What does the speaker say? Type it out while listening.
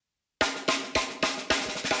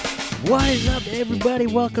What is up, everybody?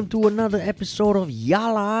 Welcome to another episode of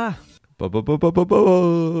Yala.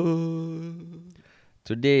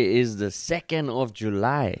 Today is the 2nd of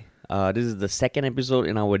July. This is the second episode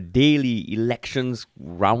in our daily elections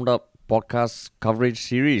roundup podcast coverage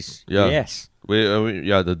series. Yeah. Yes.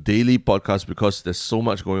 The daily podcast, because there's so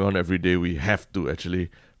much going on every day. We have to actually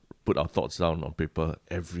put our thoughts down on paper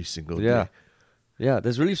every single day. Yeah,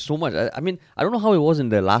 there's really so much. I mean, I don't know how it was in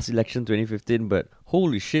the last election, 2015, but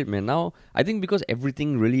holy shit, man. Now, I think because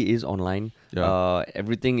everything really is online,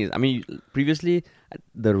 everything is... I mean, previously,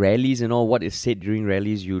 the rallies and all, what is said during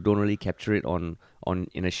rallies, you don't really capture it on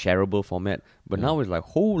in a shareable format. But now it's like,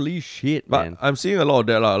 holy shit, man. But I'm seeing a lot of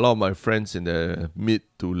that. A lot of my friends in their mid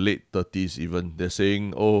to late 30s even, they're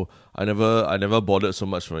saying, oh, I never bothered so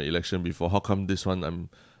much for an election before. How come this one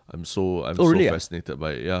I'm so really? Fascinated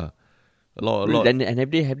by it? Yeah. A lot. And have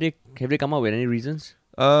they come up with any reasons?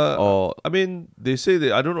 I mean, they say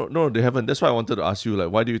I don't know. No, they haven't. That's why I wanted to ask you, like,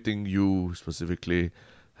 why do you think you specifically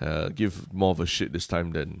give more of a shit this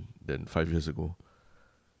time than 5 years ago?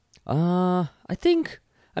 I think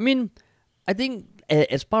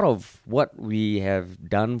as part of what we have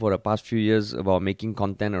done for the past few years about making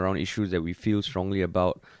content around issues that we feel strongly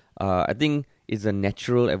about, I think it's a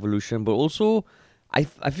natural evolution, but also I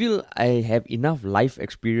feel I have enough life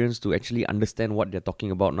experience to actually understand what they're talking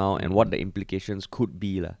about now and what the implications could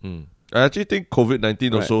be. I actually think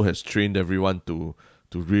COVID-19 also has trained everyone to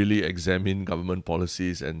really examine government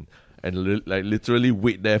policies and literally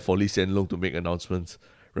wait there for Lee Hsien Loong to make announcements.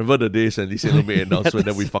 Remember the days when Lee Hsien Loong made an announcement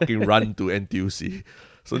and we fucking run to NTUC.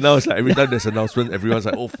 So now it's like every time there's an announcement, everyone's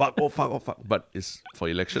like, oh fuck. But it's for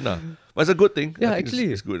election. But it's a good thing. Yeah, I think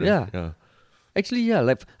actually. it's good. Yeah. Actually, yeah,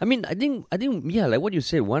 like, I think, yeah, like what you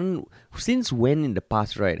said, since when in the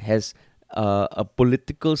past, right, has a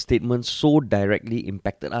political statement so directly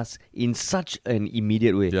impacted us in such an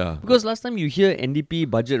immediate way? Yeah. Because last time you hear NDP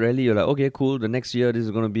budget rally, you're like, okay, cool, the next year this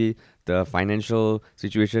is going to be the financial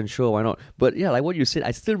situation, sure, why not? But yeah, like what you said,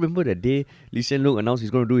 I still remember the day Lee Hsien Loong announced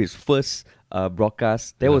he's going to do his first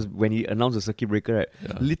broadcast. That was when he announced the circuit breaker, right?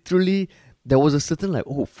 Yeah. Literally, there was a certain like,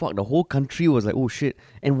 oh fuck, the whole country was like, oh shit.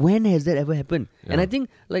 And when has that ever happened? Yeah. And I think,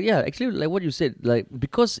 like, yeah, actually, like what you said, like,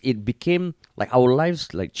 because it became, like, our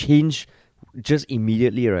lives, like, changed just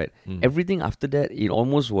immediately, right? Everything after that, it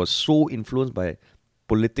almost was so influenced by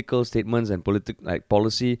political statements and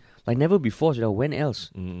policy, like never before. You know, when else?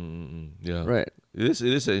 Yeah. Right. It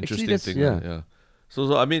is an interesting thing. Yeah.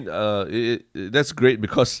 So I mean, that's great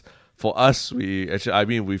because for us, we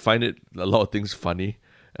find it, a lot of things funny.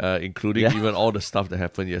 Including even all the stuff that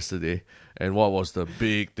happened yesterday. And what was the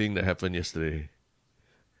big thing that happened yesterday?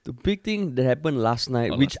 The big thing that happened last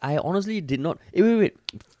night, which I honestly did not... Wait.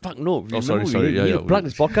 Fuck, no. Sorry. We need to plug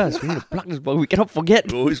this podcast. We need to plug this podcast. We cannot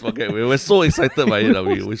forget. We always forget. We're so excited by it that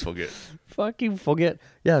we always forget. Fucking forget.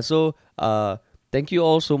 Yeah, so... thank you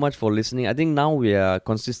all so much for listening. I think now we are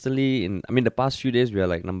consistently the past few days, we are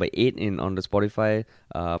like number 8 on the Spotify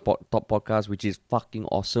top podcast, which is fucking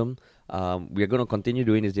awesome. We are going to continue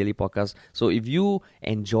doing this daily podcast. So if you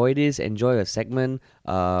enjoy a segment,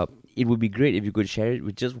 it would be great if you could share it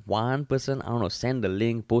with just one person. I don't know, send the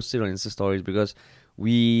link, post it on Insta Stories, because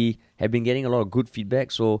we have been getting a lot of good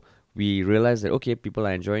feedback. So we realized that, okay, people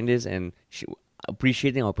are enjoying this and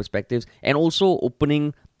appreciating our perspectives, and also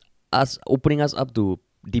opening us up to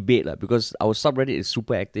debate, because our subreddit is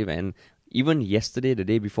super active, and even yesterday, the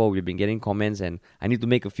day before, we've been getting comments, and I need to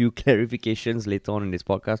make a few clarifications later on in this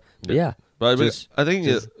podcast. But I think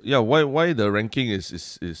why the ranking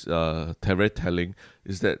is very telling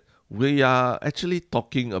is that we are actually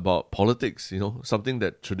talking about politics, something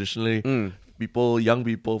that traditionally young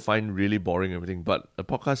people find really boring and everything, but the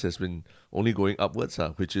podcast has been only going upwards,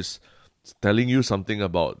 which is telling you something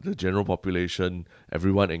about the general population,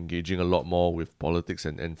 everyone engaging a lot more with politics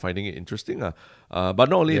and finding it interesting. But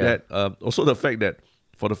not only that, also the fact that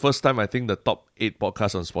for the first time, I think the top 8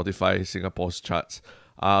 podcasts on Spotify, Singapore's charts,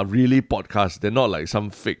 are really podcasts. They're not like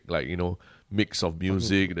some fake, mix of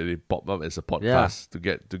music that they pop up as a podcast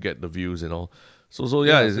to get the views and all. So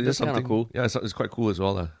it's just something cool. Yeah, it's quite cool as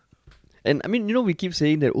well. And I mean, we keep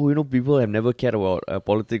saying that, people have never cared about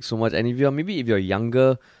politics so much. And if you're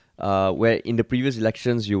younger, where in the previous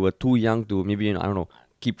elections you were too young to maybe,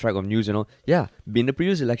 keep track of news, Yeah, in the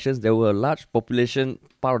previous elections there were a large part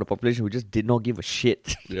of the population who just did not give a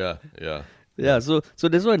shit. Yeah. Yeah, so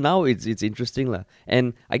that's why now it's interesting.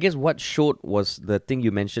 And I guess what showed was the thing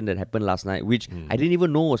you mentioned that happened last night, which I didn't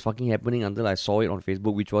even know was fucking happening until I saw it on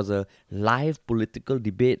Facebook, which was a live political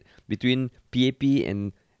debate between PAP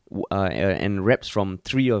and reps from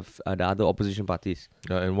 3 of the other opposition parties.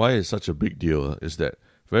 And why it's such a big deal is that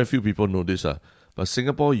very few people know this. but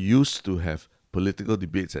Singapore used to have political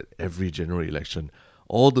debates at every general election,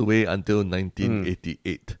 all the way until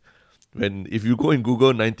 1988. When if you go and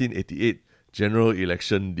Google 1988 general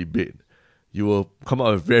election debate, you will come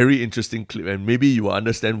out with a very interesting clip, and maybe you will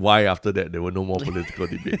understand why after that there were no more political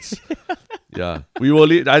debates. Yeah, we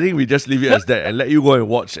will. I think we just leave it as that and let you go and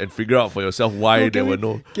watch and figure out for yourself why there were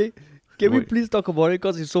no. Can we please talk about it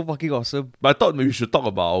because it's so fucking awesome? But I thought maybe we should talk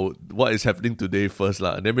about what is happening today first,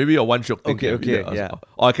 lah. And then maybe your one shot thing. Yeah.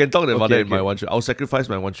 Or I can talk about that in my one shot. I'll sacrifice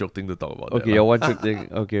my one shot thing to talk about. Okay, your one shot thing.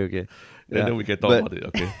 Okay. And then we can talk about it.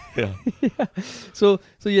 Okay. Yeah. Yeah. So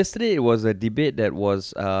yesterday it was a debate that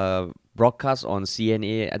was broadcast on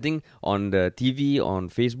CNA, I think on the TV, on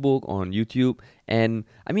Facebook, on YouTube. And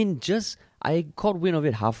I mean, I caught wind of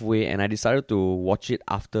it halfway and I decided to watch it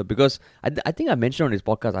after because I think I mentioned on this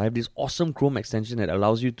podcast, I have this awesome Chrome extension that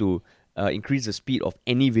allows you to increase the speed of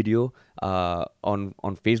any video on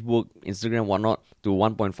Facebook, Instagram, whatnot to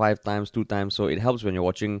 1.5 times, 2 times. So it helps when you're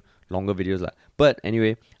watching longer videos. But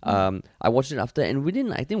anyway, I watched it after, and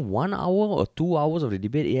within I think 1 hour or 2 hours of the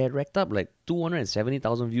debate, it had racked up like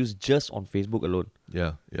 270,000 views just on Facebook alone.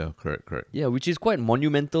 Yeah, correct. Yeah, which is quite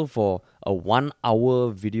monumental for a 1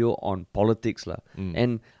 hour video on politics.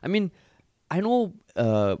 And I mean, I know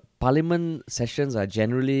parliament sessions are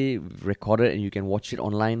generally recorded and you can watch it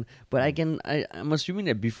online, but I'm assuming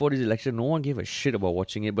that before this election, no one gave a shit about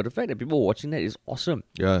watching it. But the fact that people were watching that is awesome.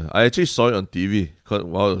 Yeah, I actually saw it on TV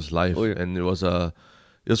while it was live, and it was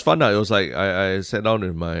fun. It was like I sat down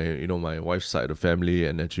with my wife's side of the family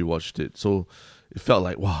and actually watched it. So it felt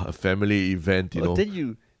like a family event.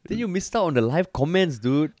 Then you missed out on the live comments,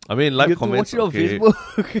 dude. I mean, live comments. You have to watch it on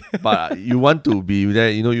Facebook. But you want to be there.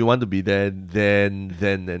 You want to be there then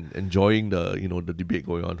and enjoying the the debate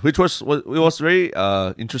going on, which was very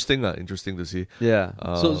interesting. Interesting to see. Yeah.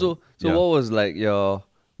 So what was like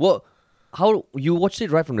how you watched it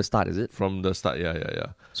right from the start? Is it from the start? Yeah.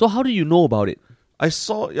 So how do you know about it? I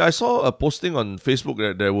saw a posting on Facebook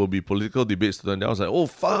that there will be political debates today, and I was like, oh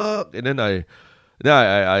fuck, and then I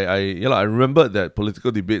remembered that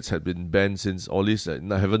political debates had been banned since all these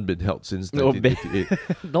haven't been held since 1988.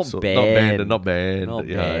 Not banned.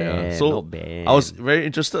 Yeah. So not banned. I was very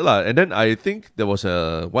interested and then I think there was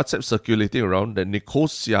a WhatsApp circulating around that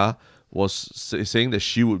Nicosia was saying that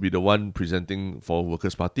she would be the one presenting for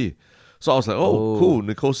Workers' Party. So I was like, oh, cool,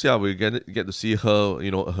 Nicosia, we get to see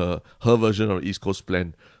her, her version of the East Coast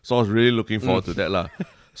plan. So I was really looking forward to that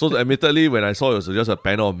So admittedly, when I saw it was just a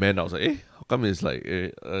panel of men, I was like, how come it's like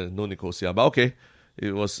no Nicosia? But okay,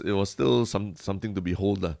 it was still something to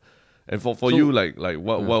behold. And for you,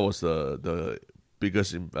 what was the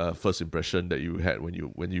biggest first impression that you had when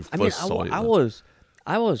you first saw it?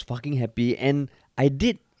 I was fucking happy, and I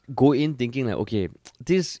did go in thinking like, okay,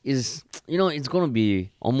 this is it's gonna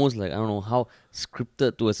be almost like I don't know how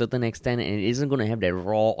scripted to a certain extent, and it isn't gonna have that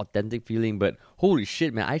raw, authentic feeling. But holy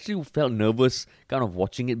shit, man, I actually felt nervous kind of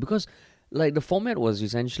watching it because like the format was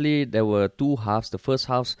essentially there were two halves. The first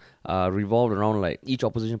half revolved around like each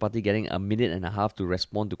opposition party getting a minute and a half to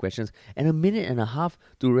respond to questions and a minute and a half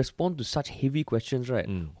to respond to such heavy questions, right?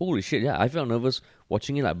 Holy shit, yeah, I felt nervous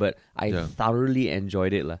watching it, but I thoroughly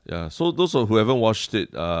enjoyed it. Yeah, so those who haven't watched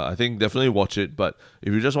it, I think definitely watch it. But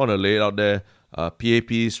if you just want to lay it out there,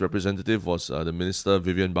 PAP's representative was the Minister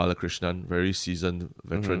Vivian Balakrishnan, very seasoned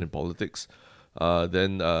veteran in politics.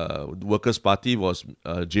 Then Workers' Party was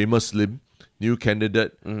Jamus Lim, new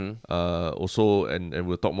candidate. Also, and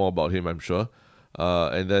we'll talk more about him, I'm sure.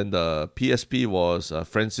 And then the PSP was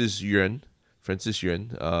Francis Yuan,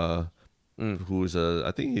 who is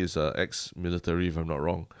I think he's ex-military, if I'm not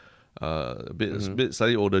wrong. A bit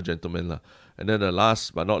slightly older gentleman. And then the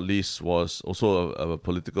last but not least was also a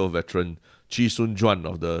political veteran, Chee Soon Juan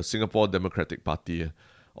of the Singapore Democratic Party.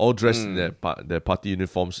 All dressed in their party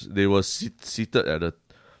uniforms. They were seated at a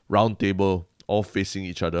round table, all facing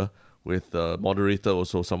each other, with the moderator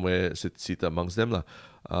also somewhere seated amongst them.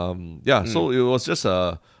 So it was just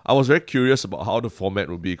I was very curious about how the format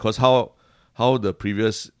would be, because how the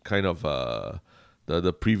previous kind of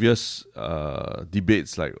the previous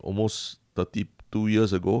debates, like almost 32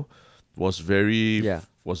 years ago, was very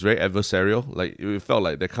adversarial. Like it felt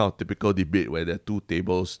like that kind of typical debate where there are two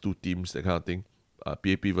tables, two teams, that kind of thing.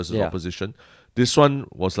 PAP versus opposition. This one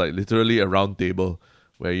was like literally a round table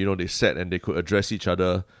where they sat and they could address each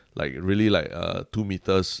other like really like 2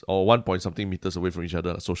 meters or 1 point something meters away from each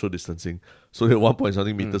other, social distancing. So they were 1 point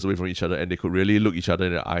something meters away from each other, and they could really look each other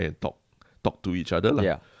in the eye and talk to each other.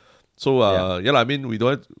 Yeah. So I mean, we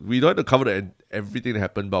don't have to cover everything that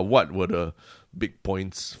happened, but what were the big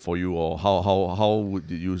points for you, or how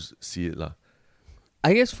did you see it?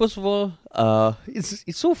 I guess first of all, it's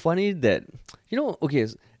so funny that Okay,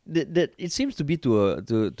 that it seems to be to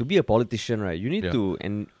be a politician, right? You need to,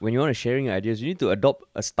 and when you want to sharing your ideas, you need to adopt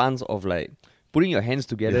a stance of like putting your hands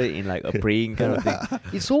together in like a praying kind of thing.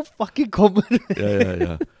 It's so fucking common.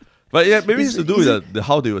 Yeah. But yeah, maybe it's to do with the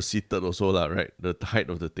how they were seated also, right? The height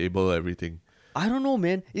of the table, everything. I don't know,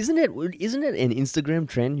 man. Isn't it an Instagram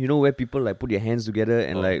trend? Where people like put their hands together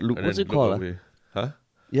and like look. What's it called? Huh?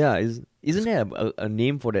 Yeah, isn't there a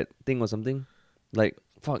name for that thing or something? Like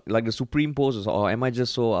fuck, like the Supreme pose, or am I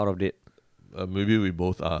just so out of date? Maybe we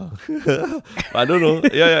both are. I don't know.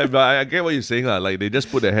 Yeah, but I get what you're saying. Like they just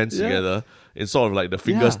put their hands together. It's sort of like the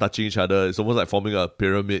fingers touching each other. It's almost like forming a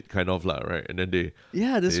pyramid kind of right? And then they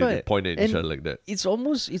they point at each other like that.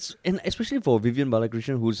 And especially for Vivian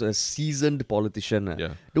Balakrishnan, who's a seasoned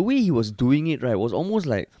politician. The way he was doing it, right, was almost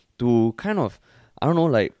like to kind of, I don't know,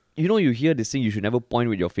 like, you hear this thing, you should never point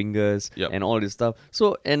with your fingers and all this stuff.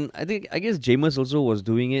 So, and I guess Jamus also was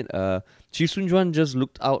doing it. Chi Soon-juan just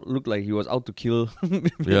looked like he was out to kill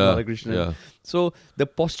Balakrishnan. Yeah. So the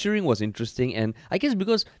posturing was interesting, and I guess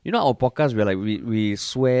because our podcast, we're like we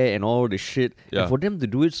swear and all the shit, and for them to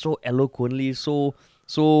do it so eloquently, so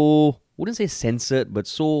wouldn't say censored, but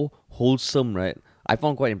so wholesome, right? I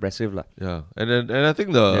found quite impressive, lah. Yeah, and I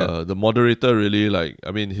think the moderator really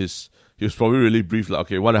he was probably really brief, like,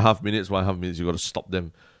 okay, 1.5 minutes, you got to stop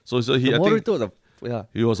them. So he, the moderator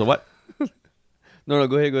he was a what? No,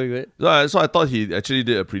 go ahead. So I thought he actually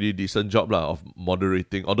did a pretty decent job of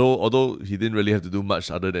moderating, although he didn't really have to do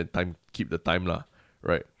much other than keep the time,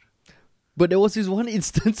 right? But there was this one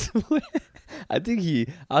instance where I think he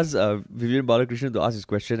asked Vivian Balakrishnan to ask his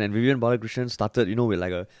question, and Vivian Balakrishnan started, with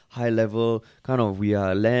like a high level kind of, we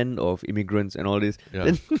are a land of immigrants and all this.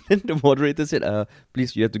 Then the moderator said,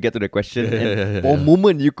 please, you have to get to the question. And for a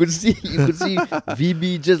moment, you could see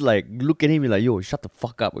VB just like look at him and like, yo, shut the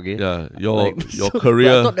fuck up, okay? Yeah, your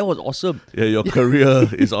career. I thought that was awesome. Yeah, your career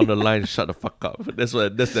is on the line. Shut the fuck up. That's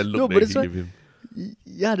that look that he gave him.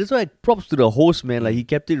 Yeah, that's why props to the host, man. Like, he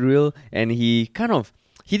kept it real, and he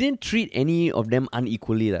didn't treat any of them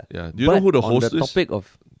unequally. Yeah. Do you know who the host is? On the topic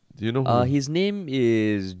of... Do you know who? His name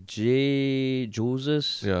is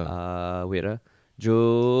Joseph.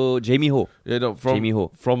 Jamie Ho. Yeah, no, Jamie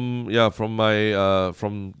Ho. From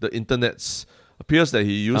the internets. Appears that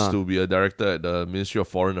he used to be a director at the Ministry of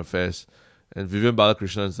Foreign Affairs. And Vivian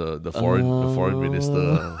Balakrishnan is the foreign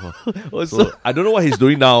minister. So I don't know what he's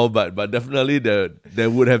doing now, but definitely there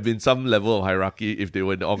would have been some level of hierarchy if they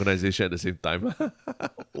were in the organization at the same time.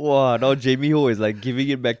 Wow, now Jamie Ho is like giving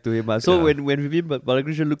it back to him. So when Vivian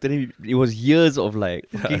Balakrishnan looked at him, it was years of like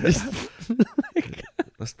fucking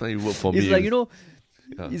Last time you worked for me. It's like,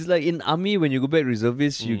 it's like in army when you go back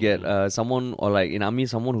reservist, you get someone, or like in army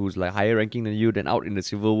someone who's like higher ranking than you. Then out in the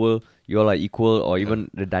civil world, you're like equal, or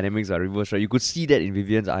even the dynamics are reversed. Right? You could see that in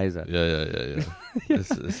Vivian's eyes. Yeah.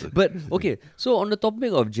 But okay, so on the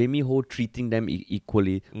topic of Jamie Ho treating them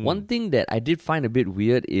equally, one thing that I did find a bit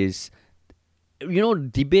weird is,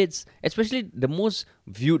 debates, especially the most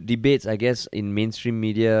viewed debates, I guess, in mainstream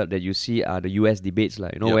media that you see are the US debates,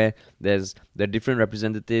 where there's the different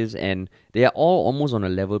representatives and they are all almost on a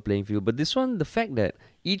level playing field. But this one, the fact that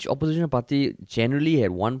each opposition party generally had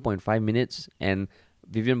 1.5 minutes and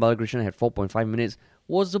Vivian Balakrishnan had 4.5 minutes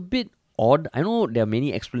was a bit odd. I know there are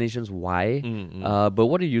many explanations why, but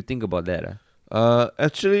what do you think about that?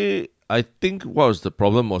 Actually, I think what was the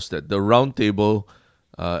problem was that the round table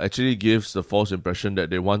actually gives the false impression that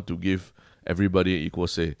they want to give everybody an equal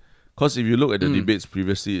say. Because if you look at the debates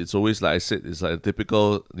previously, it's always, like I said, it's like a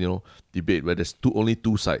typical debate where there's only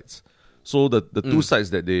two sides. So the two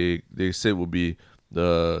sides that they say would be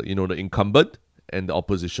the incumbent and the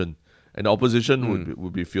opposition. And the opposition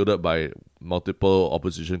would be fielded by multiple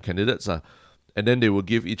opposition candidates. And then they will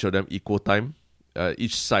give each of them equal time.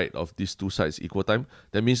 Each side of these two sides equal time.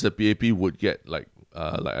 That means the PAP would get like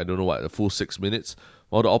I don't know what, a full 6 minutes.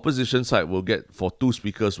 While the opposition side will get, for two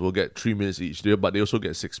speakers, will get 3 minutes each, but they also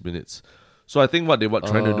get 6 minutes. So I think what they were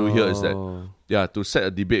trying to do here is that, to set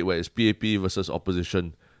a debate where it's PAP versus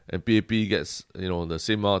opposition, and PAP gets, the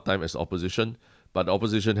same amount of time as the opposition, but the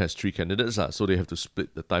opposition has three candidates, so they have to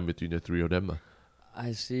split the time between the three of them.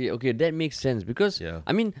 I see. Okay, that makes sense because,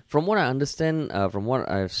 I mean, from what I understand, from what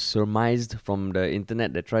I've surmised from the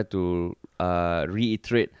internet that tried to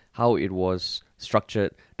reiterate how it was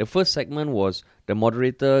structured, the first segment was the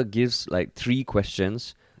moderator gives like 3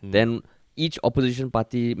 questions, then each opposition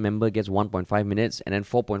party member gets 1.5 minutes, and then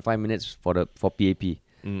 4.5 minutes for PAP.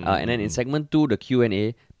 And then in segment 2, the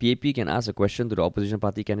Q&A, PAP can ask a question to the opposition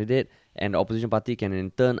party candidate, and the opposition party can in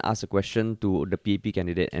turn ask a question to the PAP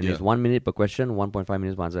candidate. And it's 1 minute per question, 1.5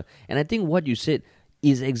 minutes per answer. And I think what you said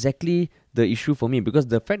is exactly the issue for me, because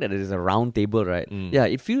the fact that it is a round table, right? Yeah,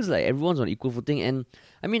 it feels like everyone's on equal footing. And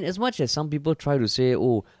I mean, as much as some people try to say,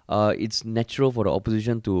 it's natural for the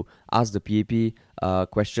opposition to ask the PAP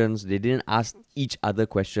questions, they didn't ask each other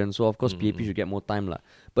questions. So of course, PAP should get more time, lah.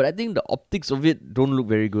 But I think the optics of it don't look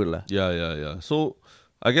very good, lah. Yeah. So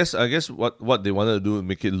I guess what they wanted to do is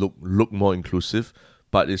make it look more inclusive,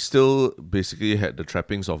 but it still basically had the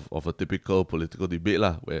trappings of a typical political debate,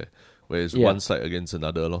 lah, where it's one side against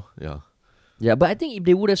another, lor. Yeah. Yeah, but I think if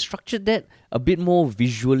they would have structured that a bit more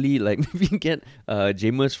visually, like maybe get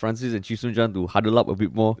Jamus, Francis, and Chee Soon Juan to huddle up a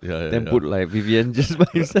bit more, then put like Vivian just by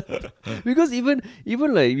himself. Because even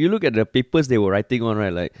like you look at the papers they were writing on,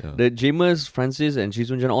 right? Like the Jamus, Francis, and Chee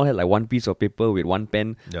Soon Juan all had like one piece of paper with one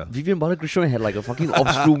pen. Yeah. Vivian Balakrishnan had like a fucking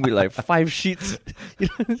ops room with like 5 sheets.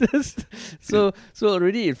 So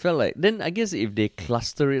already it felt like, then I guess if they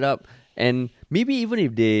cluster it up, and maybe even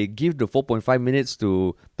if they give the 4.5 minutes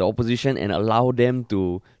to the opposition and allow them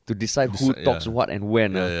to decide who talks what and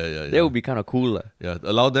when, that would be kind of cool. Yeah,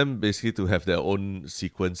 allow them basically to have their own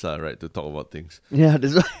sequence, right, to talk about things. Yeah,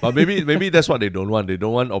 that's right. But maybe that's what they don't want. They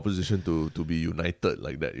don't want opposition to be united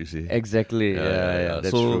like that, you see. Exactly. Yeah, that's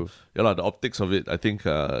true. Yeah, the optics of it, I think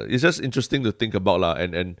it's just interesting to think about.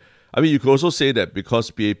 And I mean, you could also say that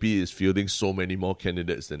because PAP is fielding so many more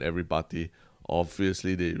candidates than every party,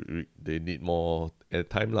 obviously they need more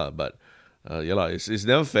airtime, lah. But it's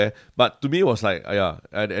never fair. But to me, it was like,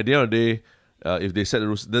 at the end of the day, if they set the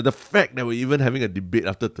rules, the fact that we're even having a debate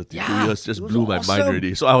after 32 years just blew my mind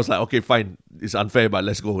already. So I was like, okay, fine, it's unfair, but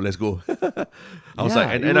let's go. I was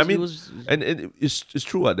like, it's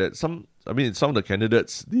true that some of the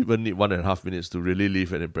candidates, they even need 1.5 minutes to really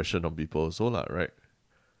leave an impression on people. So right.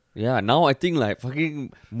 Yeah, now I think like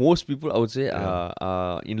fucking most people, I would say,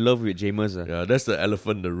 are in love with Jamus. Yeah, that's the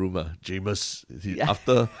elephant in the room. Jamus,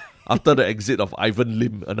 after the exit of Ivan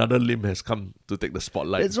Lim, another Lim has come to take the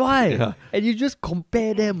spotlight. That's why. Yeah. And you just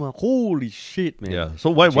compare them. Holy shit, man. Yeah. So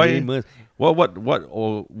why what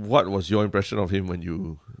was your impression of him when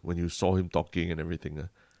you saw him talking and everything?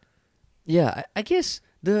 Yeah, I guess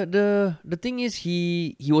the thing is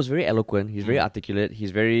he was very eloquent. He's very articulate.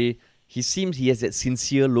 He seems he has that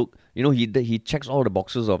sincere look. You know, he checks all the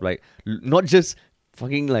boxes of like not just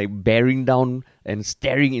fucking like bearing down and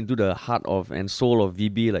staring into the heart of and soul of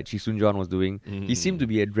VB like Chee Soon Juan was doing. He seemed to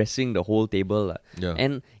be addressing the whole table.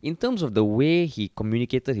 And in terms of the way he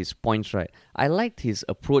communicated his points, right, I liked his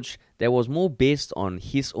approach that was more based on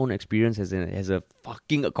his own experience as a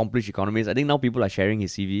fucking accomplished economist. I think now people are sharing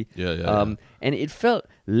his CV. And it felt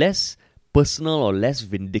less personal or less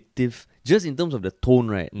vindictive, just in terms of the tone,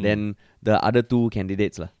 right, than the other two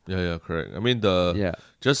candidates, lah. Yeah, correct. I mean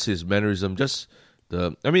just his mannerism,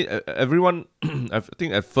 everyone. I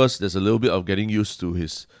think at first there's a little bit of getting used to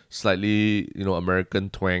his slightly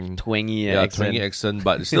American twangy accent,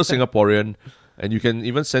 but it's still Singaporean, and you can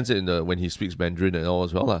even sense it when he speaks Mandarin and all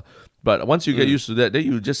as well, lah. But once you get used to that, then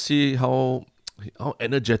you just see how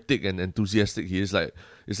energetic and enthusiastic he is. Like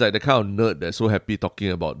it's like the kind of nerd that's so happy talking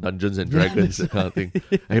about Dungeons and Dragons, that kind of thing.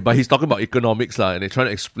 But he's talking about economics, lah, and they're trying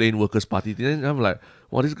to explain Workers' Party. Then I'm like,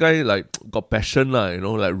 wow, this guy like got passion, lah,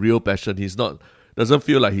 like real passion. Doesn't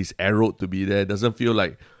feel like he's arrowed to be there. Doesn't feel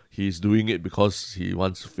like he's doing it because he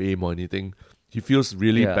wants fame or anything. He feels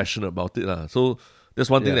really passionate about it, lah. So that's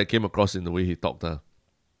one thing that came across in the way he talked,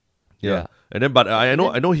 Yeah. And then, but I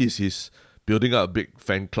know he's building up a big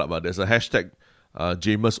fan club. There's a hashtag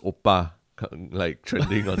Jamus Oppa like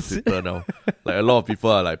trending on Twitter now. Like a lot of people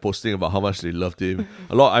are like posting about how much they loved him.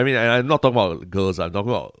 I'm not talking about girls. I'm talking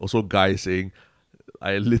about also guys saying,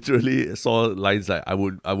 I literally saw lines like I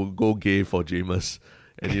would go gay for Jamus,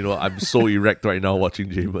 and I'm so erect right now watching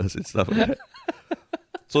Jamus and stuff like that.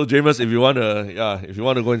 So Jamus, if you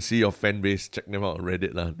wanna go and see your fan base, check them out on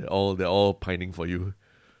Reddit, lah. They're all pining for you.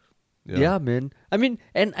 Yeah, man. I mean,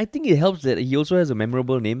 and I think it helps that he also has a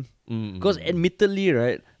memorable name. Because admittedly,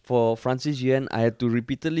 right, for Francis Yuan, I had to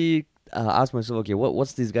repeatedly ask myself, okay,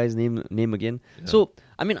 what's this guy's name again? Yeah. So,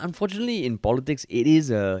 I mean, unfortunately, in politics, it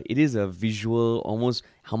is a visual, almost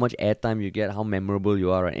how much airtime you get, how memorable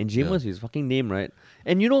you are, right? And Jamus is his fucking name, right?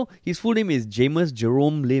 And his full name is Jamus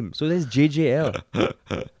Jerome Lim. So that's JJL.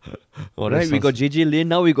 Right? We got JJ Lin,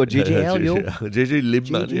 now we got JJL, yo. JJ Lim,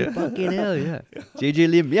 JJ fucking hell, yeah. JJ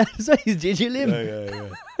Lim. Yeah, that's why he's JJ Lim. Yeah.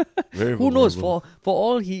 Very Who knows? For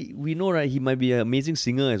all we know, right, he might be an amazing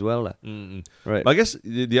singer as well. Right. But I guess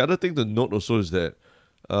the other thing to note also is that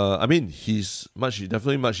he's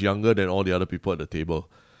definitely much younger than all the other people at the table.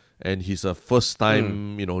 And he's a first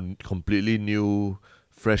time, completely new,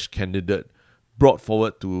 fresh candidate brought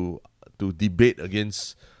forward to debate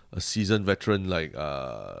against a seasoned veteran like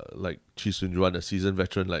Chee Soon-juan, a seasoned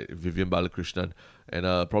veteran like Vivian Balakrishnan,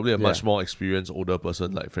 and probably a much more experienced older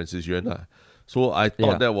person like Francis Yuan. So I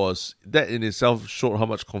thought that in itself showed how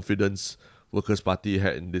much confidence Workers' Party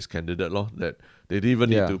had in this candidate, that they didn't even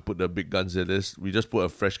need to put the big guns in this. We just put a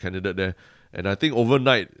fresh candidate there. And I think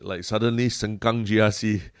overnight, like suddenly Sengkang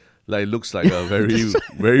GRC looks like a very,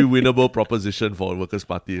 very winnable proposition for Workers'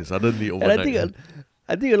 Party. Suddenly overnight. And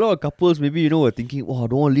I think a lot of couples maybe, were thinking, oh, I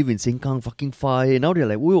don't want to live in Sengkang, fucking far. And now they're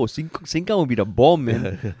like, whoa, Sengkang will be the bomb,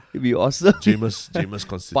 man. It'd be awesome. Jamus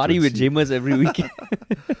constituency. Party with Jamus every weekend.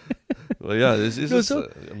 Well, yeah, it's just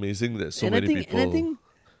amazing that so many people...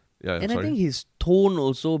 I think his tone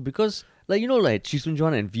also, because like Chee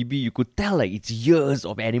Soon-juan and VB, you could tell it's years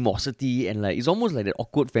of animosity, and it's almost like that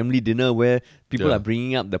awkward family dinner where people are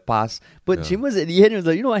bringing up the past. But Jamus at the end was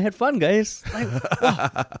like, I had fun, guys.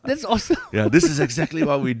 Wow, that's awesome. Yeah, this is exactly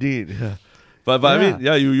what we did. Yeah. But I mean,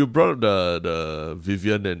 you brought up the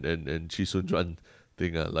Vivian and Chee Soon-juan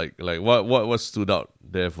thing. Like what stood out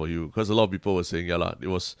there for you? Because a lot of people were saying, it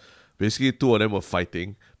was basically two of them were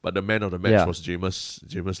fighting, but the man of the match was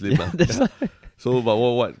Jamus Lim. So, but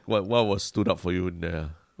what was stood up for you in there?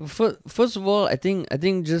 First of all, I think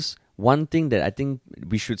just one thing that I think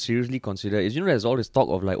we should seriously consider is, there's all this talk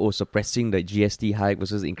of suppressing the GST hike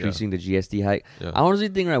versus increasing the GST hike. I honestly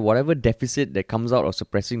think whatever deficit that comes out of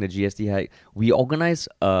suppressing the GST hike, we organize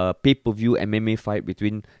a pay-per-view MMA fight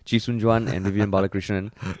between Chee Soon-juan and Vivian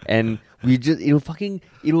Balakrishnan, and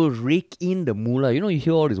it'll rake in the moolah. You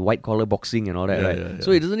hear all this white collar boxing and all that, right? Yeah. So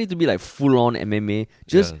it doesn't need to be full on MMA.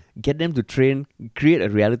 Just get them to train, create a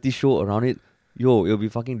reality show around it. It'll be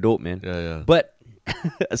fucking dope, man. Yeah. But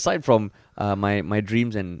aside from my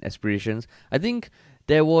dreams and aspirations, I think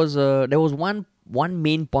there was one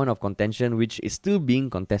main point of contention which is still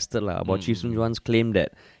being contested about Chee Soon-juan's claim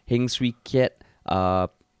that Heng Swee Keat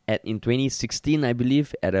in 2016, I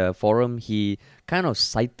believe, at a forum, he kind of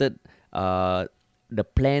cited the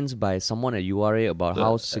plans by someone at URA about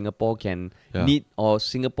how Singapore can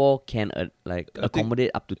Singapore can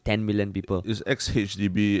accommodate up to 10 million people. It's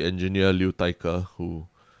ex-HDB engineer Liu Taika who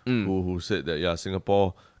said that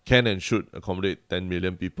Singapore can and should accommodate 10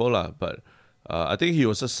 million people but I think he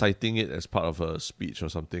was just citing it as part of a speech or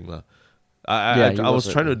something I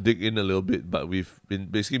was trying to dig in a little bit, but we've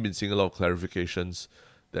been seeing a lot of clarifications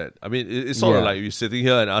that, I mean, it's sort of like you're sitting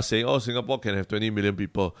here and us saying, oh, Singapore can have 20 million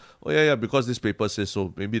people. Oh yeah, because this paper says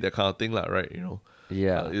so. Maybe that kind of thing, right?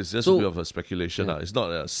 It's just a bit of a speculation. It's not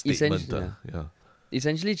a statement.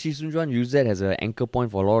 Essentially, Chee Soon-juan used that as an anchor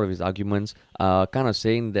point for a lot of his arguments, kind of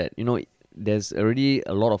saying that, there's already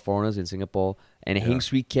a lot of foreigners in Singapore, and Heng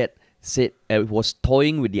Swee Keat said was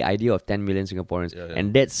toying with the idea of 10 million Singaporeans,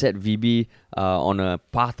 and that set VB on a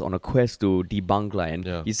quest to debunk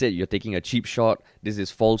and he said, you're taking a cheap shot, this is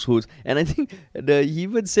falsehoods. And I think he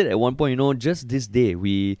even said at one point, just this day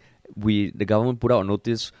the government put out a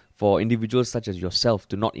notice for individuals such as yourself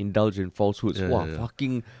to not indulge in falsehoods.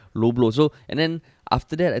 Fucking low blow. So, and then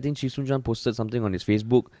after that, I think Chee Soon-juan posted something on his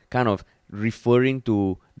Facebook kind of referring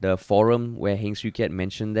to the forum where Heng Swee Keat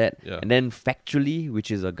mentioned that. And then Factually,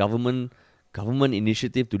 which is a government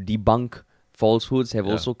initiative to debunk falsehoods, have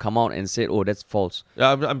also come out and said, oh, that's false.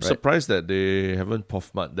 Yeah, I'm surprised that they haven't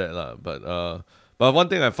puff-mud that. But one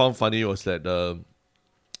thing I found funny was that,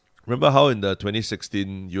 remember how in the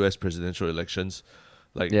 2016 US presidential elections,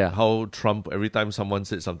 how Trump, every time someone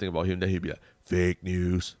said something about him, then he'd be like, fake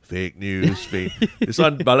news, fake. This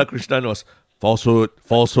one, Balakrishnan, was falsehood.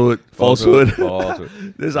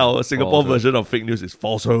 This is our Singapore version of fake news, is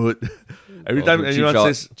falsehood. Every time anyone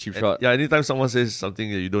says... Cheap shot. Anytime someone says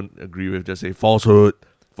something that you don't agree with, just say falsehood.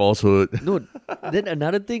 No, then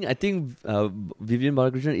another thing I think Vivian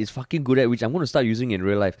Balakrishnan is fucking good at, which I'm going to start using in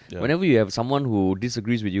real life. Whenever you have someone who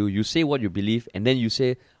disagrees with you, you say what you believe, and then you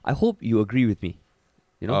say, I hope you agree with me.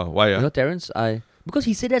 Why? Terence, because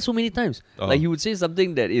he said that so many times. He would say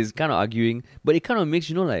something that is kind of arguing, but it kind of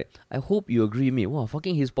makes I hope you agree with me. Wow,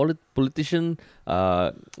 fucking his politician,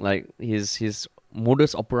 his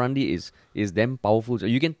modus operandi is damn powerful. So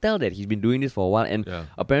you can tell that he's been doing this for a while, and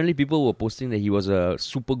apparently people were posting that he was a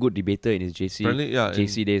super good debater in his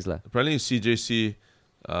JC days. Apparently CJC,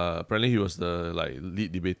 apparently he was the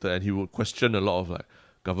lead debater, and he would question a lot of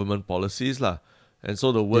government policies . And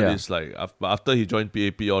so the word is after he joined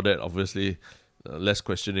PAP, all that, obviously less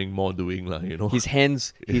questioning, more doing. His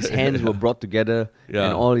hands were brought together,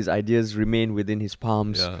 and all his ideas remain within his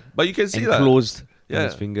palms. But you can see closed on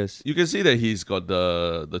his fingers. You can see that he's got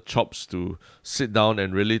the chops to sit down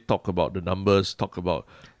and really talk about the numbers, talk about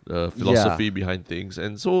the philosophy behind things.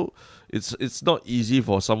 And so it's not easy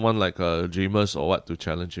for someone like Jamus or what to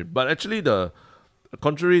challenge him. But actually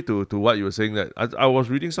contrary to what you were saying, that I was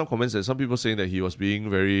reading some comments that some people saying that he was being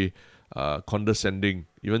very condescending,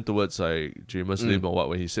 even towards like Jamus Lim or what,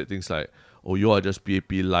 when he said things like, "Oh, you are just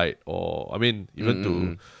PAP light," or I mean,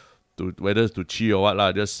 even to whether it's to Chi or what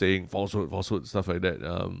lah, just saying falsehood, stuff like that.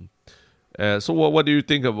 So what do you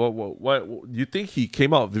think about what do you think he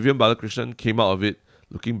came out? Vivian Balakrishnan came out of it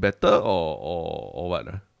looking better or what?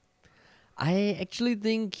 I actually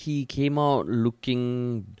think he came out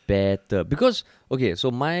looking better because, okay, so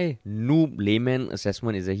my noob layman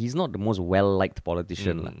assessment is that he's not the most well-liked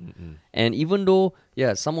politician. And even though,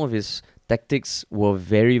 some of his tactics were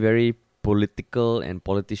very, very political and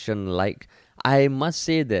politician-like, I must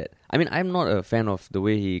say that, I mean, I'm not a fan of the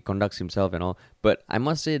way he conducts himself and all, but I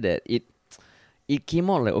must say that it came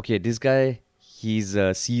out like, okay, this guy, he's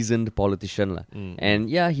a seasoned politician. And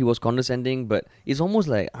he was condescending, but it's almost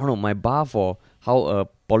like, I don't know, my bar for how a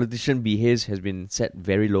politician behaves has been set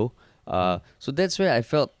very low. So that's where I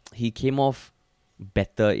felt he came off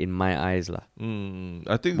better in my eyes.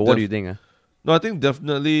 I think. But what do you think? No, I think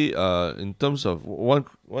definitely in terms of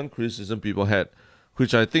one criticism people had,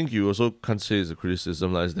 which I think you also can't say is a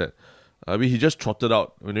criticism, is that I mean, he just trotted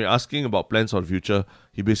out, when you're asking about plans for the future,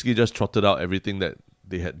 he basically just trotted out everything that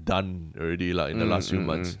they had done already in the last few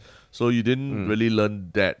months. So you didn't really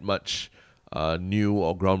learn that much new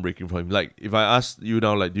or groundbreaking from him. Like, if I ask you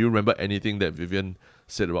now, like, do you remember anything that Vivian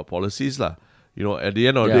said about policies? You know, at the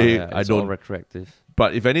end of the day, I don't. All retroactive.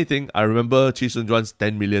 But if anything, I remember Chee Soon-juan's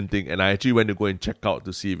 10 million thing, and I actually went to go and check out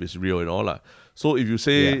to see if it's real and all. So if you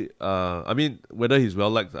say, I mean, whether he's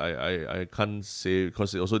well-liked, I can't say,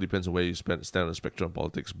 because it also depends on where you stand on the spectrum of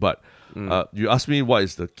politics. But you asked me what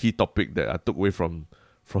is the key topic that I took away from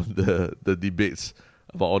the debates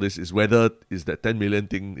about all this, is whether is that 10 million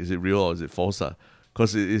thing, is it real or is it false?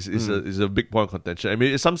 Because it's a big point of contention. I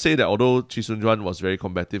mean, some say that although Chee Soon-juan was very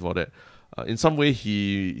combative or that, in some way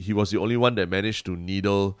he was the only one that managed to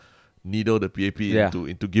needle the PAP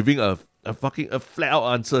into giving a flat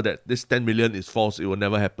out answer that this 10 million is false, it will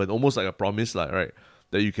never happen, almost like a promise, right?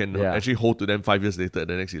 That you can actually hold to them 5 years later at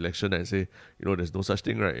the next election and say, there's no such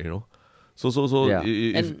thing, right? So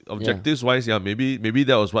if objectives wise, maybe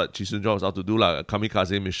that was what Chee Soon-juan was out to do, a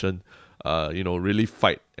kamikaze mission, really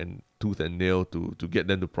fight and tooth and nail to get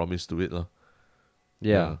them to promise to it.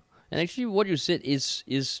 Yeah. And actually what you said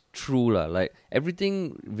is true. Like,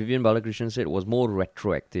 everything Vivian Balakrishnan said was more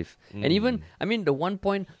retroactive. And even, I mean, the one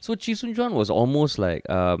point, so Chee Soon-juan was almost like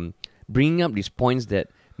bringing up these points that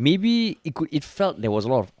maybe it felt there was a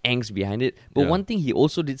lot of angst behind it. But one thing he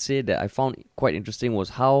also did say that I found quite interesting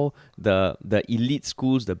was how the elite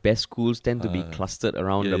schools, the best schools, tend to be clustered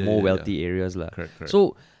around the more wealthy areas. Correct.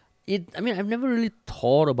 So, I've never really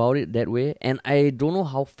thought about it that way, and I don't know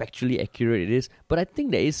how factually accurate it is, but I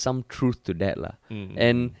think there is some truth to that.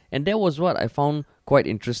 And that was what I found quite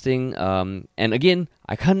interesting. And again,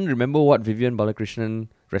 I can't remember what Vivian Balakrishnan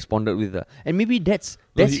responded with. And maybe that's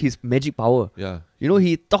his magic power. Yeah.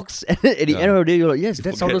 He talks at the end of the day, you're like, yes,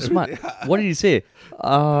 that sounded smart. What did he say?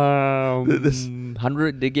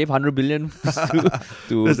 100, they gave 100 billion to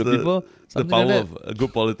the people. The power of a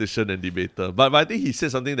good politician and debater. But I think he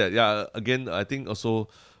said something that, again, I think also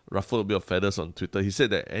ruffled a bit of feathers on Twitter. He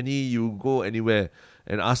said that you go anywhere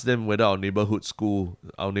and ask them whether our neighborhood school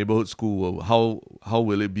how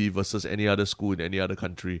will it be versus any other school in any other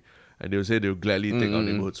country, and they'll say they'll gladly take our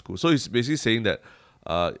neighborhood school. So he's basically saying that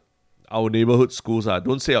our neighborhood schools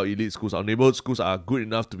don't say our elite schools, our neighborhood schools are good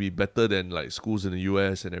enough to be better than like schools in the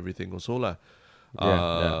US and everything also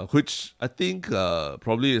which I think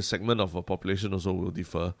probably a segment of a population also will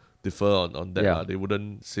differ on that. They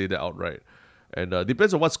wouldn't say that outright. And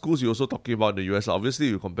depends on what schools you're also talking about in the US. Obviously,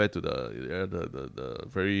 you compare to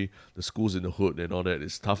the schools in the hood and all that,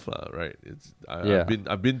 it's tough, right?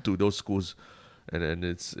 I've been to those schools, and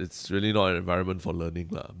it's really not an environment for learning,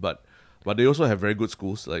 But they also have very good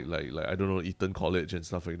schools like I don't know, Eton College and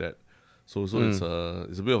stuff like that. So it's a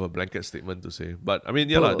bit of a blanket statement to say. But I mean,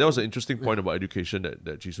 that was an interesting point about education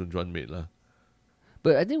that Chee Soon-juan made,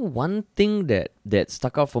 But I think one thing that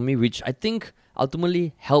stuck out for me, which I think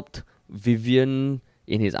ultimately helped Vivian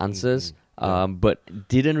in his answers, but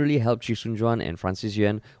didn't really help Chee Soon-juan and Francis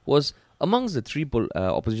Yuan, was amongst the three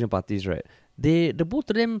opposition parties, right? The both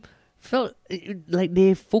of them felt like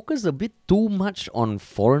they focused a bit too much on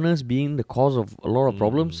foreigners being the cause of a lot of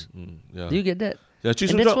problems. Do you get that? Yeah, Chee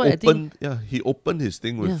Soon-juan he opened his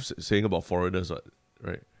thing with saying about foreigners,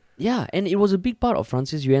 right? Yeah, and it was a big part of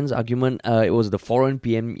Francis Yuan's argument. It was the foreign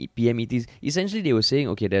PMETs. Essentially, they were saying,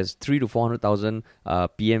 okay, there's 300,000 to 400,000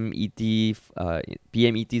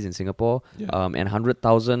 PMETs in Singapore, and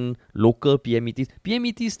 100,000 local PMETs.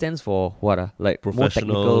 PMET stands for what? Like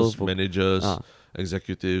professionals, more technical managers,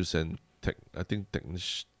 executives and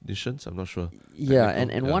technicians. I'm not sure. Yeah,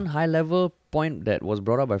 Technical, and one high level point that was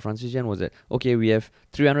brought up by Francis Jan was that, okay, we have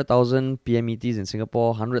 300,000 PMETs in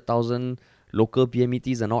Singapore, 100,000 local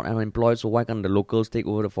PMETs are not unemployed, so why can't the locals take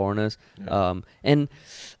over the foreigners? Yeah. And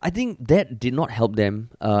I think that did not help them.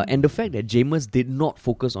 And the fact that Jamus did not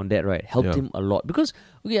focus on that, right, helped him a lot. Because,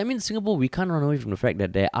 okay, I mean, Singapore, we can't run away from the fact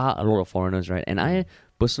that there are a lot of foreigners, right? And I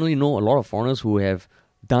personally know a lot of foreigners who have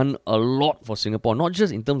done a lot for Singapore, not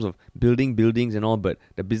just in terms of building buildings and all, but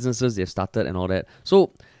the businesses they've started and all that.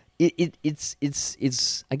 So it's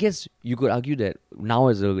I guess you could argue that now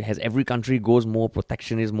as every country goes more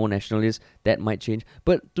protectionist, more nationalist, that might change.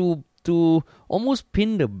 But to almost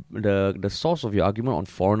pin the source of your argument on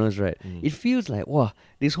foreigners, right? It feels like, wow,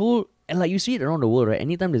 this whole, and like you see it around the world, right?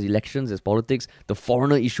 Anytime there's elections, there's politics, the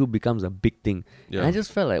foreigner issue becomes a big thing. Yeah. And I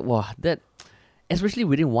just felt like, wow, that, especially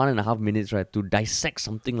within 1.5 minutes, right, to dissect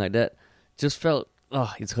something like that, just felt,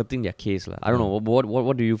 it's hurting their case. I don't know,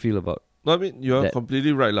 what do you feel about? No, I mean, you're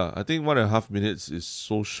completely right. I think 1.5 minutes is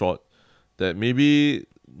so short that maybe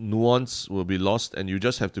nuance will be lost and you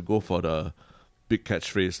just have to go for the big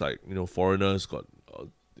catchphrase like, foreigners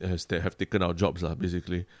have taken our jobs,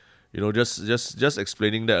 basically. Just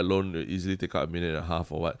explaining that alone will easily take out 1.5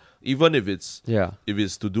 minutes or what. Even if it's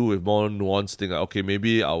to do with more nuanced thing, like, okay,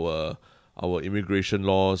 maybe our immigration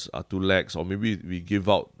laws are too lax, or maybe we give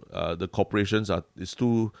out the corporations it's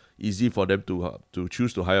too easy for them to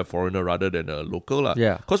choose to hire a foreigner rather than a local.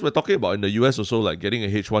 Yeah. Because we're talking about in the US also, like getting a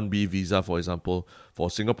H-1B visa, for example, for a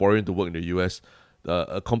Singaporean to work in the US.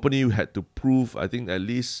 A company had to prove, I think at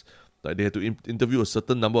least, like they had to interview a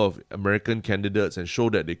certain number of American candidates and show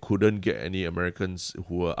that they couldn't get any Americans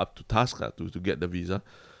who were up to task to get the visa.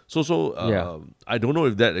 So I don't know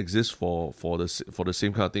if that exists for the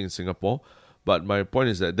same kind of thing in Singapore. But my point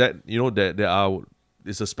is that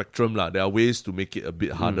it's a spectrum. There are ways to make it a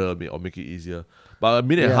bit harder or make it easier. But 1.5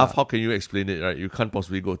 minutes, how can you explain it, right? You can't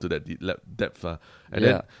possibly go to that depth. And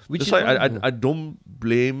then that's why I don't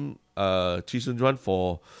blame Chee Soon Juan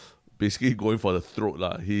for basically going for the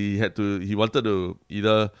throat. He wanted to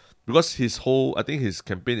either, because I think his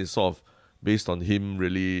campaign is sort of based on him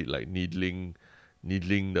really like needling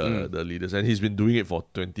the leaders, and he's been doing it for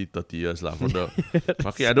 20-30 years from the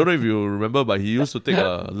okay, I don't know if you remember, but he used to take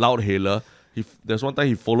a loud hailer. There's one time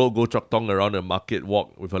he followed Goh Chok Tong around a market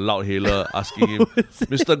walk with a loud hailer asking him,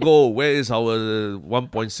 Mr. Goh, where is our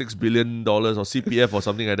 $1.6 billion or CPF or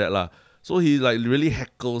something like that So he like really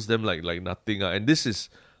heckles them like nothing and this is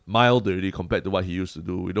mild already compared to what he used to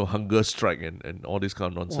do, hunger strike and all this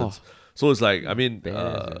kind of nonsense. So it's like, I mean,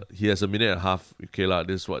 he has 1.5 minutes. Okay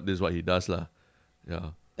this is what he does Yeah.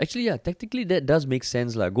 Actually, tactically that does make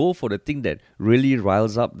sense. Go for the thing that really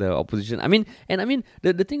riles up the opposition. I mean,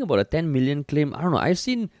 the thing about a 10 million claim, I don't know. I've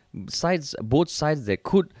seen both sides that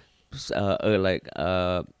could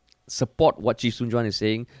support what Chee Soon Juan is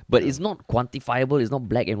saying, but it's not quantifiable. It's not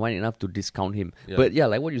black and white enough to discount him. Yeah. But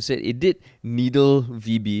like what you said, it did needle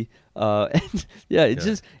VB. And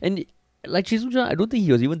just and. Like Chee Soon Juan, I don't think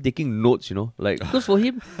he was even taking notes, because for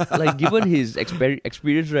him, given his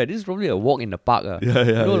experience, right, this is probably a walk in the park.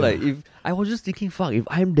 If I was just thinking, fuck, if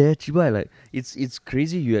I'm there, Chibai, it's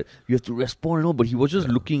crazy. You have to respond, but he was just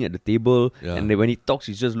looking at the table, and then when he talks,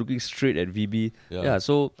 he's just looking straight at VB.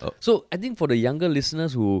 So I think for the younger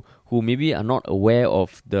listeners who maybe are not aware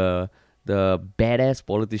of the badass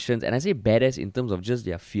politicians, and I say badass in terms of just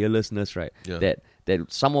their fearlessness, right? That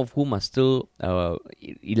some of whom are still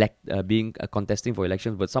contesting for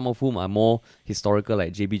elections, but some of whom are more historical,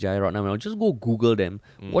 like JB Jeyaretnam. Just go Google them,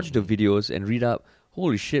 watch the videos, and read up.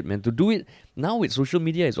 Holy shit, man! To do it now with social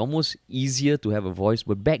media, it's almost easier to have a voice.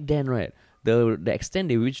 But back then, right, the extent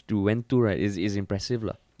they went to, right, is impressive,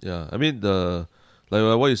 Yeah, I mean like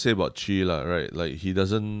what you say about Chi, right? Like he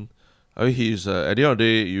doesn't. I mean, he's at the end of the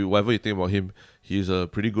day, whatever you think about him, he's a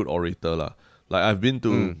pretty good orator, Like I've been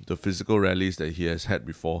to the physical rallies that he has had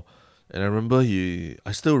before, and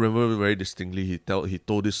I still remember very distinctly. He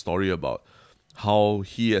told this story about how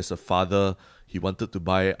he, as a father, he wanted to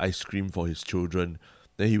buy ice cream for his children.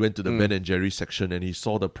 Then he went to the Ben and Jerry section and he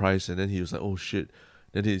saw the price, and then he was like, "Oh shit!"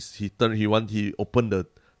 Then he opened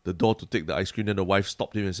the door to take the ice cream. Then the wife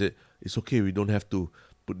stopped him and said, "It's okay, we don't have to."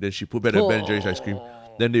 But then she put back the Ben and Jerry's ice cream.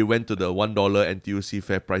 Then they went to the $1 NTUC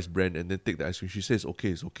fair price brand and then take the ice cream. She says, "Okay,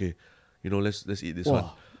 it's okay. Let's eat this one."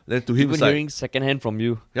 Then to him, even it's like, hearing secondhand from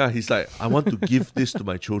you. Yeah, he's like, "I want to give this to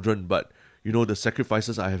my children, but the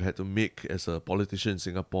sacrifices I have had to make as a politician in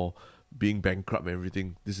Singapore, being bankrupt and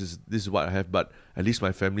everything. This is what I have, but at least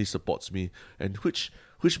my family supports me." And which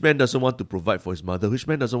man doesn't want to provide for his mother? Which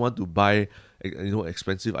man doesn't want to buy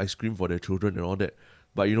expensive ice cream for their children and all that?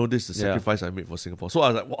 but you know, this is the Yeah. sacrifice I made for Singapore. So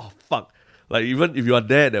I was like, wow, fuck. Like, even if you are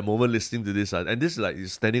there at that moment listening to this, and this is like, you're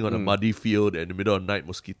standing on a muddy field in the middle of the night,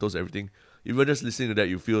 mosquitoes, everything. Even just listening to that,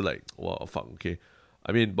 you feel like, wow, fuck, okay.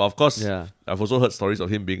 I mean, but of course, Yeah. I've also heard stories of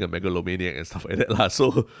him being a megalomaniac and stuff like that, lah.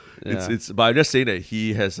 So Yeah. but I'm just saying that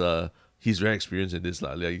he has he's very experienced in this,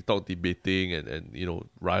 lah. Like, he talk debating and you know,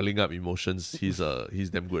 riling up emotions. He's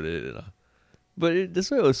damn good at it, lah. But that's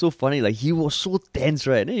why it was so funny. Like, he was so tense,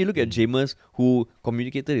 right? And then you look at Jamus, who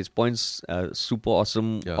communicated his points super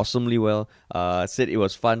awesomely well. Said it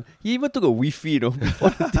was fun. He even took a Wi-Fi, you know, before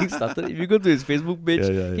the thing started. If you go to his Facebook page,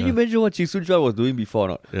 can you imagine what Chee Soon Juan was doing before or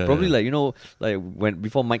not? Probably like, you know, like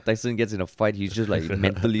before Mike Tyson gets in a fight, he's just like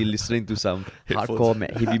mentally listening to some hardcore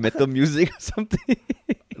heavy metal music or something.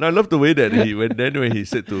 And I love the way that when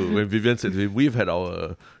Vivian said to him, we've had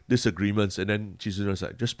our disagreements, and then Chee Soon was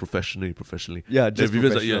like, just professionally. Yeah, Then just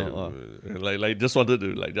Vivian's professional. like just wanted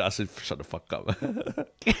to like just ask him, shut the fuck up.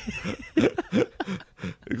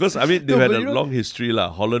 Because I mean, they've had a long history,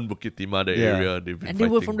 lah. Holland, Bukit Timah, the area, they've been and fighting. they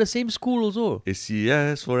were from the same school also.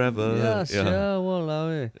 ACS forever. Yes,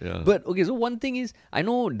 walao eh. Yeah. But okay, so one thing is, I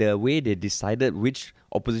know the way they decided which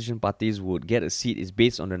opposition parties would get a seat is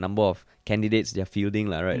based on the number of candidates they're fielding,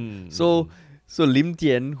 lah, right? So Lim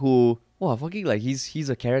Tian, who fucking like he's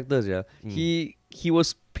a character, yeah. He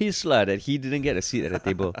was pissed lah that he didn't get a seat at the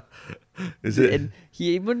table. Is it? And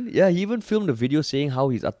he even filmed a video saying how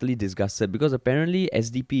he's utterly disgusted because apparently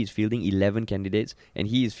SDP is fielding 11 candidates and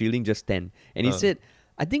he is fielding just 10. And he said,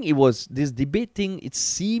 I think it was this debate thing. It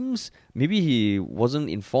seems maybe he wasn't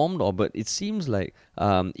informed, but it seems like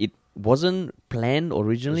it wasn't planned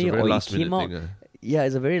originally, It's a very or it last came minute out. thing, Yeah,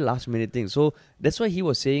 it's a very last minute thing. So that's why he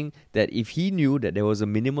was saying that if he knew that there was a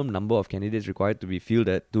minimum number of candidates required to be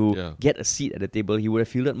fielded to get a seat at the table, he would have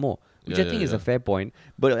fielded more. Which I think is a fair point.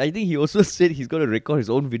 But I think he also said he's going to record his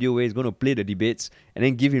own video where he's going to play the debates and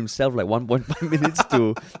then give himself like 1.5 minutes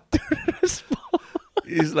to respond.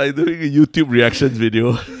 He's like doing a YouTube reactions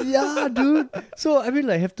video. Yeah, dude. So, I mean,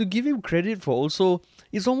 like, have to give him credit for also...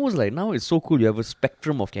 It's almost like now it's so cool. You have a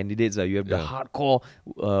spectrum of candidates. You have the hardcore,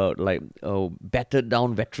 battered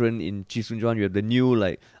down veteran in Chee Soon Juan. You have the new,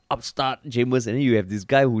 like, upstart Jamus. And then you have this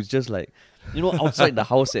guy who's just like, you know, outside the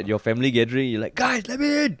house at your family gathering. You're like, guys, let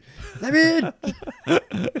me in. Let me in.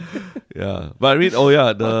 Yeah. But I mean,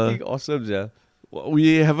 Fucking awesome, yeah.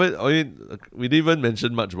 we didn't even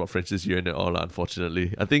mention much about Francis Yuan at all,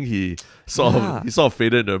 unfortunately. I think he sort of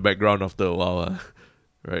faded in the background after a while.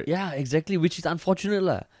 Right. Yeah, exactly, which is unfortunate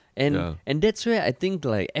lah. And that's where I think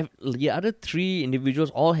like the other three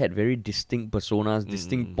individuals all had very distinct personas,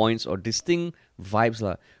 distinct points or distinct vibes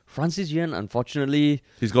lah. Francis Yuan, unfortunately,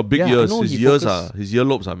 he's got big ears. His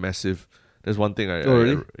earlobes are massive. That's one thing I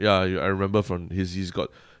remember from he's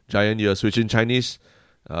got giant ears, which in Chinese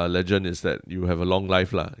legend is that you have a long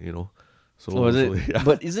life lah, you know. So, is it? Yeah.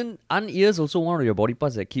 But aren't ears also one of your body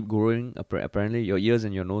parts that keep growing? Apparently, your ears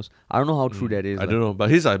and your nose. I don't know how true that is. I don't know, but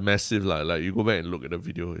his are massive lah. Like you go back and look at the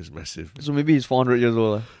video, it's massive. So maybe he's 400 years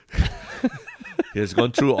old. He has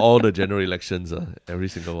gone through all the general elections, every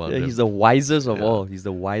single one. Yeah, he's the wisest of all. He's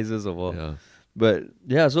the wisest of all. Yeah. But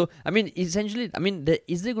yeah, so I mean, essentially,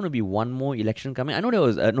 is there going to be one more election coming? I know there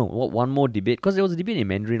was one more debate because there was a debate in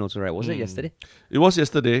Mandarin also, right? Was it yesterday? It was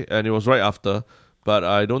yesterday, and it was right after. But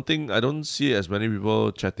I don't see as many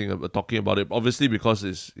people talking about it. Obviously, because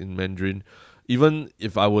it's in Mandarin. Even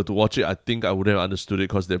if I were to watch it, I think I wouldn't have understood it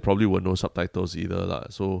because there probably were no subtitles either, lah.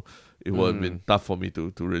 So it would have been tough for me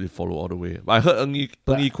to really follow all the way. But I heard Ng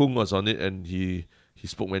Yi Kung was on it, and he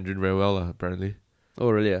spoke Mandarin very well, apparently.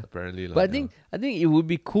 Oh, really? Yeah. Apparently, but I think it would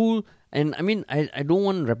be cool. And I mean, I don't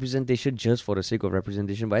want representation just for the sake of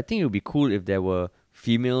representation, but I think it would be cool if there were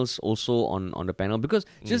females also on the panel, because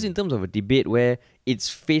just in terms of a debate where it's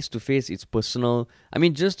face to face, it's personal. I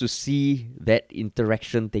mean, just to see that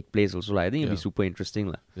interaction take place also, I think it'd be super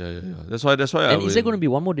interesting, Yeah. That's why. And is there going to be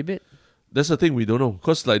one more debate? That's the thing, we don't know,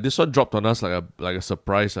 because like this one dropped on us like a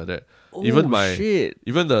surprise like that. Oh, even shit.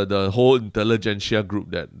 Even the whole intelligentsia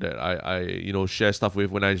group that I share stuff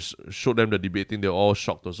with, when I showed them the debating, they're all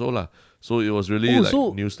shocked also lah. So it was really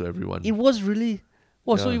news to everyone. It was really.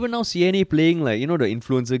 So even now CNA playing like, you know, the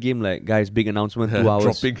influencer game, like, guys, big announcement, 2 hours.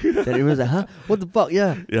 Dropping. Then everyone's like, huh? What the fuck?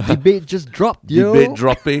 Yeah. Debate just dropped, yo. Debate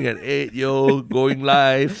dropping at 8, yo. Going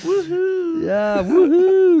live. Woohoo. Yeah,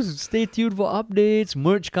 woohoo. Stay tuned for updates.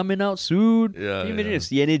 Merch coming out soon. Yeah, Can you imagine if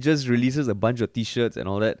CNA just releases a bunch of t-shirts and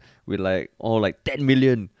all that with like 10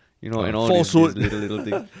 million, you know, and all these little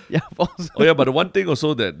things. Yeah, falsehood. Oh yeah, but the one thing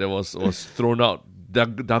also that was thrown out,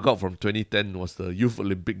 dug out from 2010 was the Youth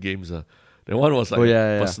Olympic Games. That one was like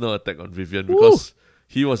a personal attack on Vivian because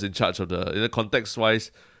he was in charge of the context-wise.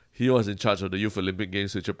 he was in charge of the Youth Olympic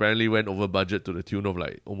Games, which apparently went over budget to the tune of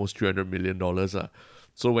like almost $300 million.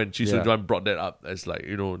 So when Chee Soon-juan brought that up as like,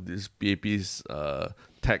 this PAP's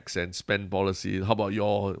tax and spend policy, how about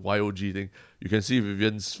your YOG thing? You can see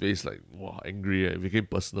Vivian's face like, wow, angry. It became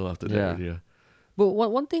personal after that. Yeah. Already. But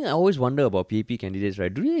one thing I always wonder about PAP candidates,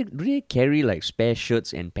 right? Do they carry like spare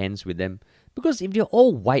shirts and pants with them? Because if they're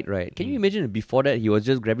all white, right? Can you imagine if before that he was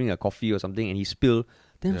just grabbing a coffee or something and he spilled?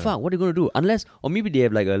 Then fuck, what are they going to do? Unless, or maybe they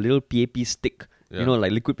have like a little PAP stick,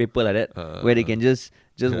 like liquid paper like that, where they can just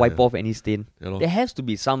wipe off any stain. There has to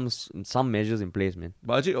be some measures in place, man.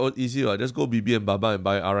 But actually, easy, just go BB and Baba and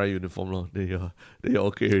buy RI uniform, lor. Then you're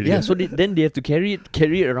okay already. Yeah, so then they have to carry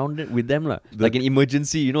it around with them, like an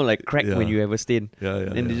emergency, like crack when you have a stain.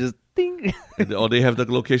 Then they just ting. Or they have the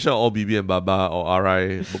location of all BB and Baba or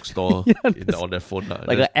RI bookstore on their phone.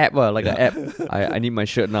 Like an app, an app. I need my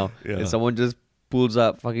shirt now. And someone just pulls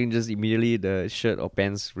up fucking just immediately the shirt or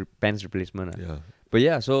pants replacement. But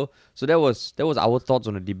yeah, so that was our thoughts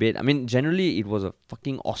on the debate. I mean, generally it was a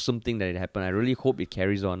fucking awesome thing that it happened. I really hope it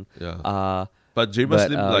carries on. But Jamus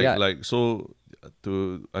Lim,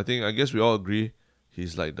 I guess we all agree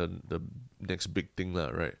he's like the next big thing,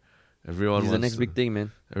 right? He's the next big thing,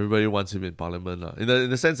 man. Everybody wants him in parliament, in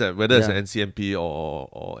the sense that whether it's an NCMP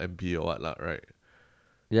or MP or what, right?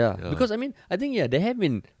 Yeah, because I think there have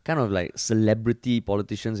been kind of like celebrity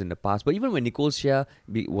politicians in the past, but even when Nicole Xia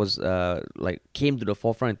was came to the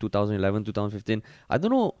forefront in 2011, 2015, I don't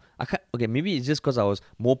know. Okay, maybe it's just because I was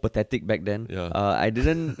more pathetic back then. I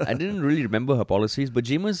didn't really remember her policies, but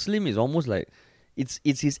Jamus Lim is almost like it's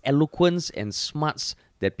his eloquence and smarts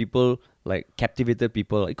that people captivated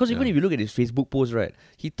people. Because even if you look at his Facebook post, right,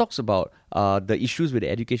 he talks about the issues with the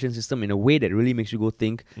education system in a way that really makes you go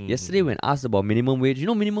think. Yesterday when asked about minimum wage,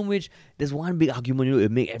 minimum wage, there's one big argument, it'll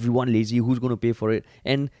make everyone lazy, who's going to pay for it?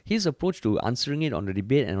 And his approach to answering it on the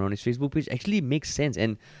debate and on his Facebook page actually makes sense.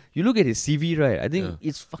 And you look at his CV, right, I think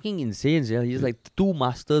it's fucking insane. He's like 2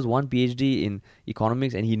 masters, 1 PhD in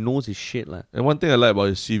economics, and he knows his shit. And one thing I like about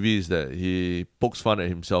his CV is that he pokes fun at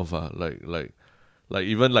himself. Like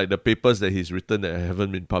even like the papers that he's written that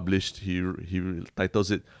haven't been published, he titles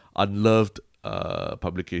it unloved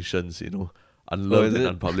publications, unloved and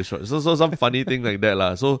unpublished. So some funny thing like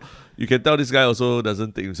that, So you can tell this guy also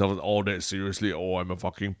doesn't take himself all that seriously. Oh, I'm a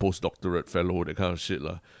fucking postdoctorate fellow, that kind of shit,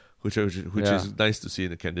 which is nice to see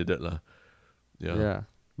in a candidate, Yeah.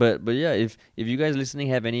 But yeah, if you guys listening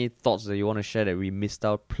have any thoughts that you want to share that we missed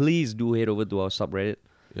out, please do head over to our subreddit.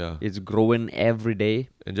 Yeah, it's growing every day.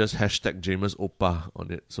 And just hashtag Jamus Oppa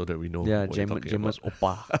on it so that we know. Yeah, Jamus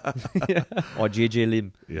Oppa or JJ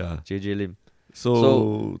Lim. Yeah, JJ Lim.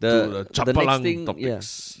 So the next thing,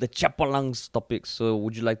 topics. The Chapalang topics. So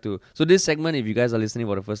would you like to? So this segment, if you guys are listening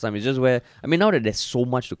for the first time, it's just where now that there's so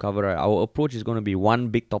much to cover, right, our approach is going to be one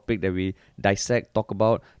big topic that we dissect, talk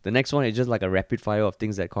about. The next one is just like a rapid fire of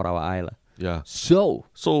things that caught our eye, Yeah. So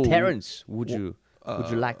Terrence, would you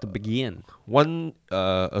like to begin? One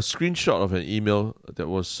a screenshot of an email that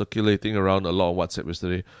was circulating around a lot on WhatsApp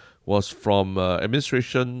yesterday was from the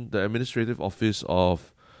administrative office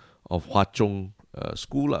of Hwa Chong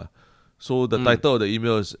School. So the title of the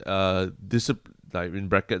email is in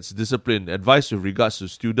brackets, discipline, advice with regards to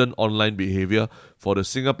student online behavior for the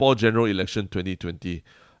Singapore General Election 2020.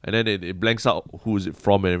 And then it blanks out who is it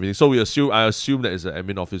from and everything. So I assume that it's an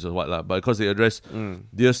admin office or what, but because they address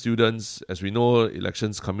dear students, as we know,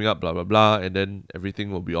 elections coming up, blah blah blah, and then everything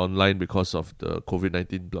will be online because of the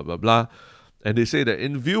COVID-19, blah blah blah. And they say that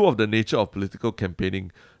in view of the nature of political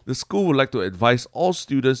campaigning, the school would like to advise all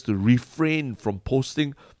students to refrain from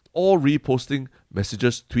posting or reposting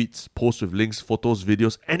messages, tweets, posts with links, photos,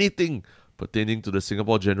 videos, anything pertaining to the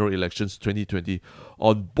Singapore General Elections 2020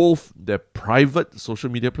 on both their private social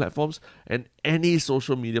media platforms and any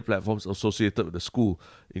social media platforms associated with the school,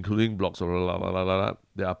 including blogs or blah, blah, blah, blah, blah.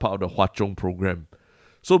 They are part of the Hwa Chong program.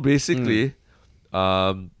 So basically,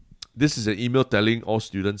 this is an email telling all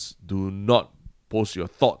students, do not post your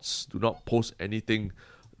thoughts, do not post anything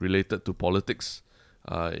related to politics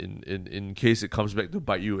in case it comes back to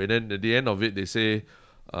bite you. And then at the end of it, they say...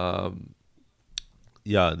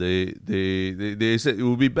 they said it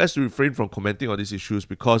would be best to refrain from commenting on these issues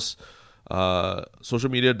because social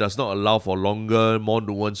media does not allow for longer, more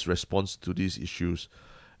nuanced response to these issues.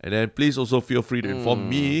 And then please also feel free to inform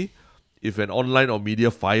me if an online or media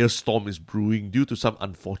firestorm is brewing due to some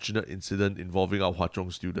unfortunate incident involving our Hwa Chong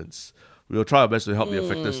students. We will try our best to help the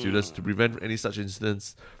affected students to prevent any such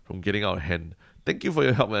incidents from getting out of hand. Thank you for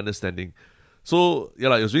your help and understanding. So, it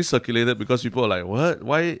was being circulated because people are like, what?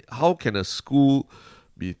 Why? How can a school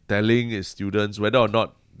be telling its students whether or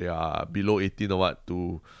not they are below 18 or what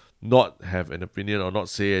to not have an opinion or not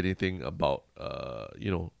say anything about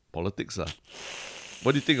politics lah.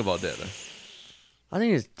 What do you think about that? I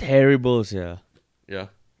think it's terrible, yeah. Yeah.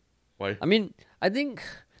 Why? I mean, I think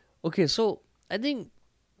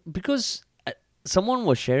because someone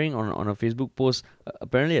was sharing on a Facebook post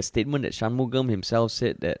apparently a statement that Shanmugam himself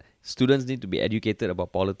said that students need to be educated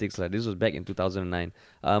about politics. Like this was back in 2009.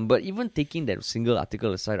 But even taking that single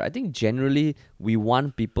article aside, I think generally we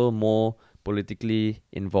want people more politically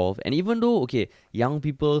involved. And even though young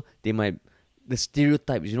people, the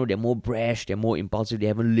stereotypes, they're more brash, they're more impulsive, they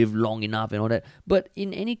haven't lived long enough and all that. But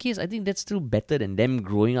in any case, I think that's still better than them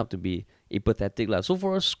growing up to be apathetic. So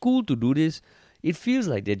for a school to do this, it feels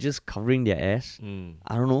like they're just covering their ass.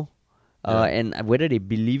 I don't know. And whether they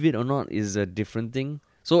believe it or not is a different thing.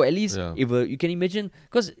 So at least if you can imagine,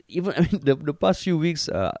 because even the past few weeks,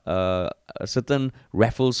 a certain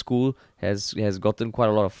raffle school has gotten quite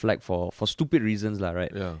a lot of flack for stupid reasons,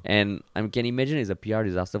 right? Yeah. And I can imagine it's a PR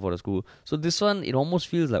disaster for the school. So this one, it almost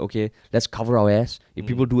feels like, okay, let's cover our ass. If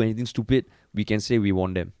people do anything stupid, we can say we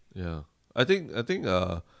want them. Yeah, I think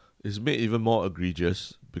it's made even more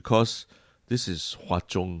egregious because this is Hwa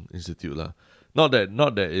Chong Institute lah. Not that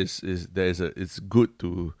it's good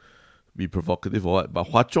to be provocative or what, but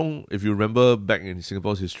Hwa Chong, if you remember back in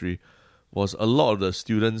Singapore's history, was a lot of the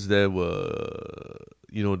students there were,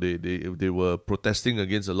 they were protesting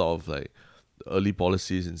against a lot of like early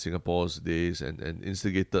policies in Singapore's days and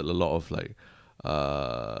instigated a lot of like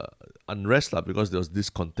unrest lah, because there was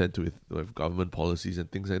discontent with government policies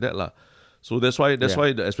and things like that lah. So that's why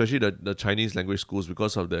especially the Chinese language schools,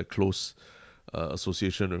 because of their close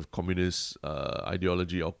association with communist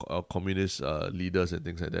ideology or communist leaders and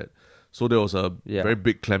things like that. So there was a very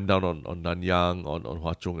big clampdown on Nanyang, on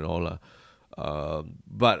Hwa Chong and all lah.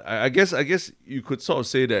 But I guess you could sort of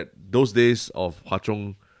say that those days of Hwa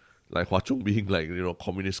Chong, like Hwa Chong being like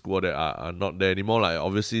communist school that are not there anymore. Like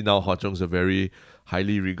obviously now Hwa Chong is a very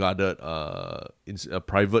highly regarded a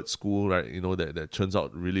private school, right? That churns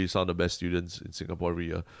out really some of the best students in Singapore every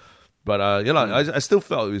year. But I still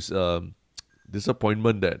felt it was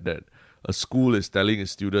disappointment that a school is telling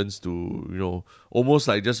its students to almost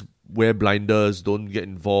like just wear blinders, don't get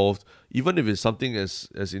involved, even if it's something as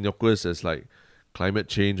innocuous as like climate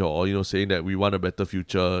change or saying that we want a better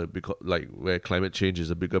future because like where climate change is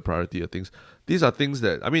a bigger priority of things. These are things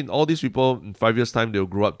that all these people in 5 years' time, they'll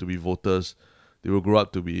grow up to be voters. They will grow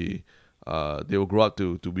up to be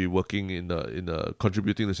to be working in the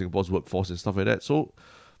contributing to Singapore's workforce and stuff like that. So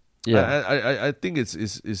I think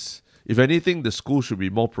it's if anything, the school should be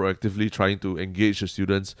more proactively trying to engage the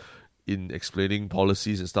students in explaining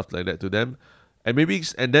policies and stuff like that to them, and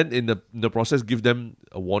then in the process give them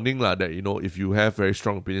a warning lah, that if you have very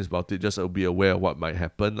strong opinions about it, just be aware of what might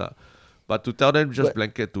happen lah. But to tell them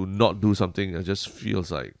blanket to not do something, it just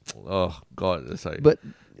feels like, oh God, it's like. But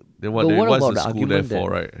then what's the school there for,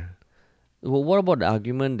 right? Well, what about the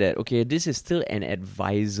argument that this is still an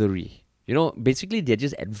advisory? Basically they're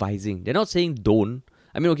just advising. They're not saying don't.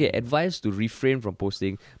 Advice to refrain from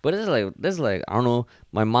posting, but that's like I don't know,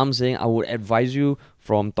 my mom saying I would advise you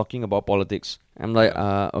from talking about politics. I'm like,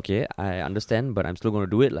 okay, I understand, but I'm still gonna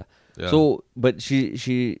do it lah. Yeah. So, but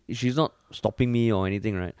she's not stopping me or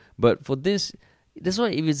anything, right? But for this, that's why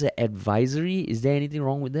if it's an advisory, is there anything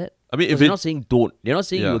wrong with that? If they're not saying don't, they're not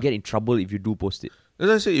saying you'll get in trouble if you do post it. As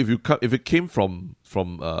I say, if it came from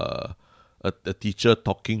a teacher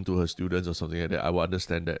talking to her students or something like that, I would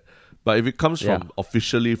understand that. But if it comes from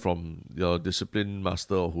officially from your discipline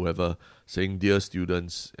master or whoever saying dear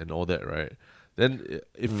students and all that, right? Then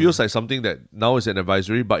it feels like something that now is an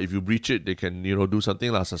advisory, but if you breach it, they can do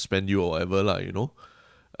something like suspend you or whatever lah,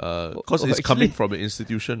 because it's coming from an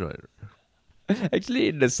institution, right? Actually,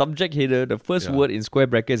 in the subject header, the first word in square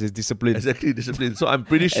brackets is discipline. Exactly, discipline. So I'm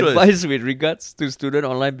pretty sure advice with regards to student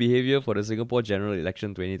online behavior for the Singapore General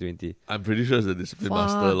Election 2020. I'm pretty sure it's the discipline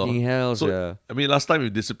master. Fucking hell, so, last time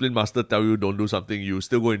if discipline master tell you don't do something, you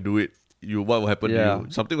still go and do it. What will happen to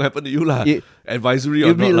you? Something will happen to you lah. Advisory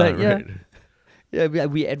or not lah, right? Yeah,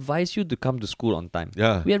 we advise you to come to school on time.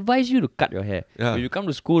 Yeah. We advise you to cut your hair. Yeah. When you come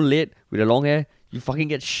to school late with a long hair, you fucking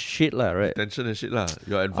get shit lah, right? Tension and shit lah.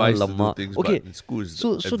 You're advised to do things, but in school,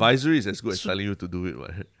 advisory is as good as telling you to do it,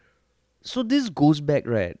 right? So this goes back,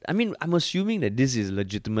 right? I'm assuming that this is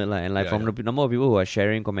legitimate lah, and from the number of people who are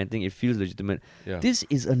sharing, commenting, it feels legitimate. Yeah. This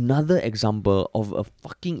is another example of a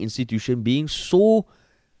fucking institution being so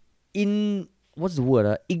ignorant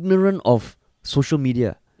of social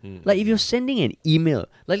media. Like if you're sending an email,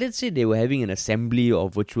 like let's say they were having an assembly or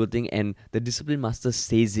virtual thing and the discipline master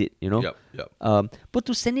says it, but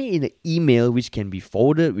to send it in an email which can be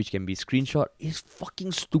forwarded, which can be screenshot, is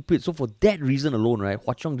fucking stupid. So for that reason alone, right,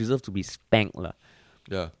 Hwa Chong deserves to be spanked lah.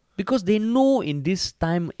 Yeah. Because they know in this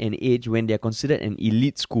time and age when they're considered an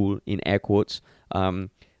elite school, in air quotes,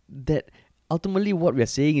 that ultimately what we're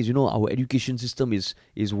saying is, our education system is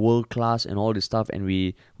world class and all this stuff, and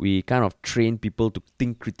we kind of train people to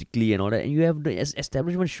think critically and all that, and you have the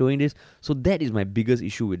establishment showing this. So that is my biggest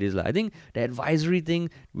issue with this. I think the advisory thing,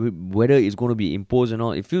 whether it's going to be imposed and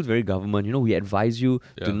all, it feels very government. We advise you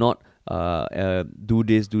to not do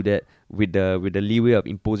this, do that, with the leeway of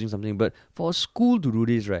imposing something. But for a school to do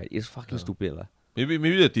this, right, it's fucking stupid lah.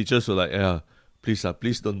 Maybe the teachers were like,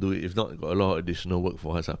 please don't do it. If not, got a lot of additional work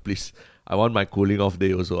for us. Please, I want my cooling off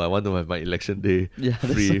day also. I want to have my election day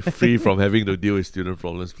free from having to deal with student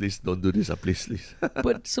problems. Please don't do this. Please.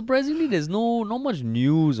 But surprisingly, there's not much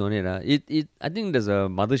news on it. I think there's a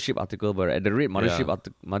Mothership article, but at the rate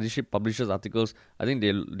Mothership publishes articles, I think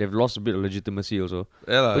they've lost a bit of legitimacy also.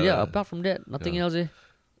 Apart from that, nothing else.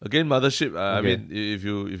 Again, Mothership. I mean, if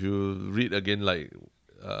you read again, like,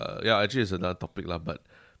 actually it's another topic lah. But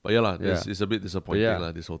it's a bit disappointing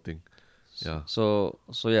lah, this whole thing. Yeah. So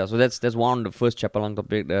that's one of the first Chapalang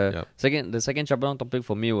topic. The second Chapalang topic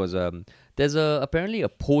for me was there's apparently a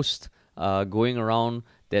post going around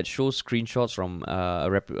that shows screenshots from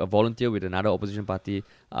a volunteer with another opposition party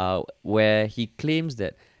where he claims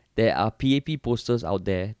that there are PAP posters out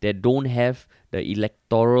there that don't have the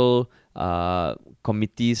electoral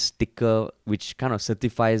committee sticker, which kind of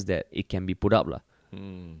certifies that it can be put up lah.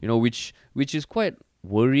 Which is quite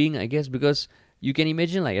worrying, I guess, because you can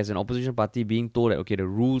imagine, like, as an opposition party being told that, okay, the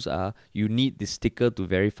rules are you need this sticker to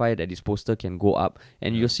verify that this poster can go up,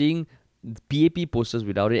 and you're seeing PAP posters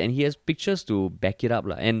without it, and he has pictures to back it up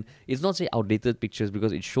lah. And it's not say outdated pictures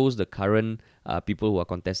because it shows the current people who are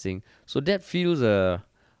contesting. So that feels a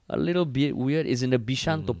little bit weird. It's in the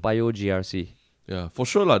Bishan Toa Payoh GRC. Yeah, for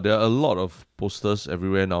sure lah. There are a lot of posters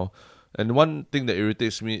everywhere now. And one thing that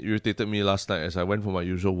irritated me last night as I went for my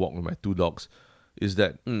usual walk with my two dogs is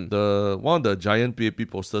that one of the giant PAP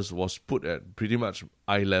posters was put at pretty much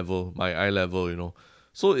my eye level,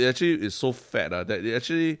 So it actually is so fat that it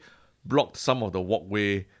actually blocked some of the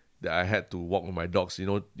walkway that I had to walk with my dogs.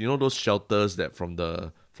 You know those shelters that from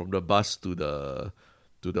the bus to the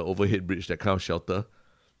overhead bridge, that kind of shelter.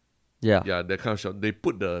 Yeah, that kind of shelter. They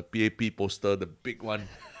put the PAP poster, the big one,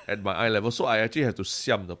 at my eye level, so I actually had to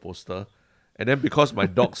siam the poster. And then because my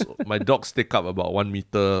dogs take up about 1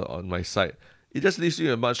 meter on my side, it just leaves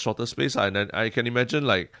you a much shorter space. And then I can imagine,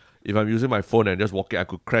 like, if I'm using my phone and just walking, I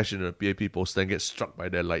could crash into the PAP poster and get struck by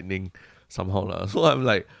the lightning somehow. So I'm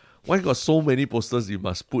like, why got so many posters you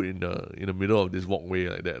must put in the middle of this walkway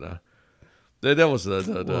like that? That was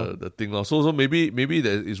the thing. So maybe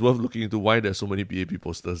that it's worth looking into why there's so many PAP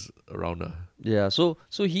posters around. Yeah, so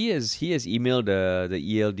he has emailed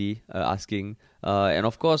the ELD asking, and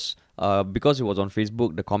of course, because it was on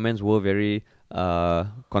Facebook, the comments were very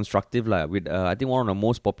constructive lah. With I think one of the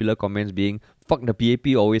most popular comments being, "Fuck the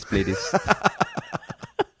PAP, always play this."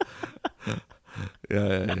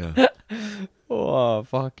 Yeah. Oh,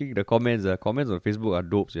 fucking the comments on Facebook are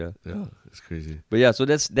dopes, yeah. Yeah, it's crazy. But yeah, so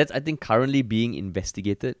that's I think currently being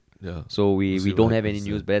investigated. Yeah. So we don't have any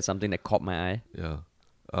news, but that's something that caught my eye. Yeah.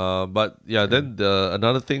 Then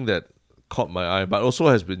another thing that caught my eye, but also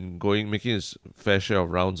has been making its fair share of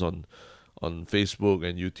rounds on Facebook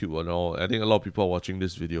and YouTube and all. I think a lot of people are watching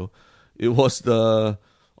this video. It was on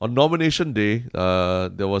nomination day,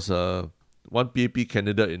 there was one PAP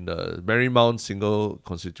candidate in the Marymount single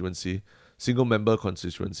member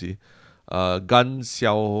constituency, Gan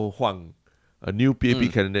Xiao Huang, a new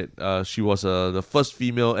PAP candidate. She was the first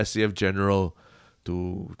female SAF general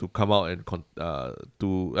to come out and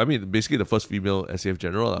basically the first female SAF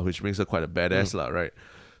general, which makes her quite a badass right?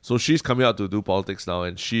 So she's coming out to do politics now,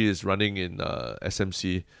 and she is running in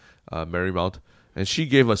SMC Marymount, and she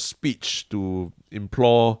gave a speech to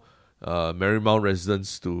implore Marymount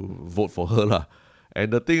residents to vote for her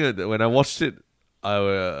And the thing when I watched it,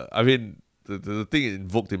 the thing it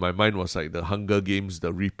invoked in my mind was like the Hunger Games,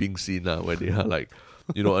 the reaping scene where they are like,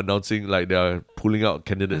 announcing, like, they are pulling out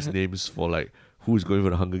candidates' names for like who's going for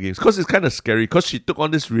the Hunger Games, because it's kind of scary, because she took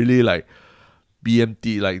on this really like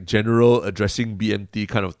BMT, like general addressing BMT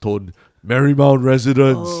kind of tone, Marymount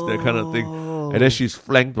residents, that kind of thing. And then she's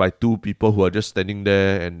flanked by two people who are just standing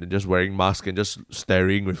there and just wearing masks and just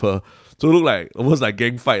staring with her. So it looked like almost like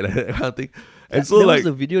gang fight, like that kind of thing. And so that like was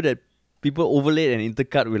the video that people overlaid and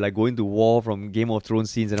intercut with like going to war from Game of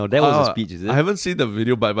Thrones scenes and all. That was a speech, is it? I haven't seen the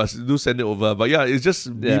video, but do send it over. But yeah, it's just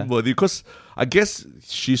meme worthy because I guess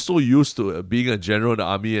she's so used to being a general in the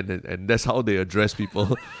army, and that's how they address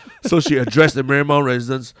people. So she addressed the Marymount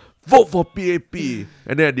residents, vote for PAP.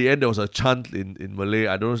 And then at the end, there was a chant in Malay,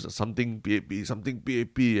 I don't know, something PAP, something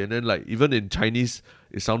PAP. And then like even in Chinese,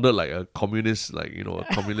 it sounded like a communist, like, you know,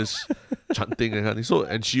 a communist chanting and kind of thing. So,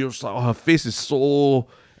 and she was like, her face is so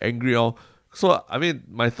angry. So, I mean,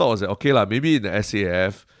 my thought was that, okay, maybe in the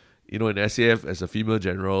SAF, you know, in the SAF as a female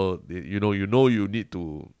general, you need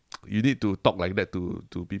to talk like that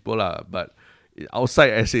to people, but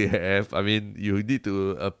outside SAF, I mean, you need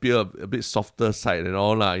to appear a bit softer side and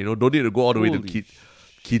all, you know, don't need to go all the way to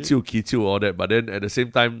Kichu, all that, but then at the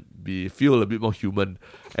same time, feel a bit more human.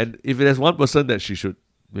 And if there's one person that she should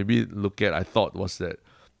maybe look at, I thought, was that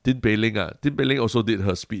Tin Pei Ling. Tin Pei Ling also did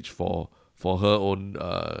her speech for her own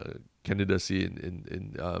candidacy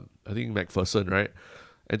in I think MacPherson, right?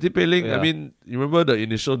 And Tin Pei Ling, I mean, you remember the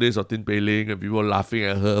initial days of Tin Pei Ling and people were laughing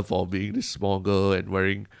at her for being this small girl and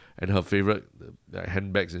wearing her favorite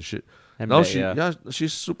handbags and shit. Now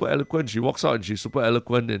she's super eloquent. She walks out and she's super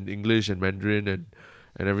eloquent in English and Mandarin and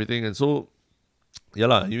everything. And so,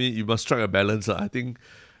 you must strike a balance. I think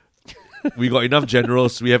we got enough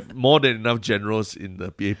generals. We have more than enough generals in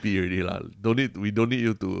the PAP already. We don't need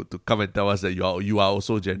you to come and tell us that you are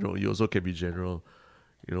also general. You also can be general.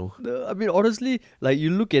 You know? I mean, honestly, like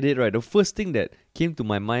you look at it, right? The first thing that came to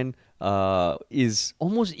my mind is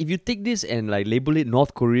almost, if you take this and like label it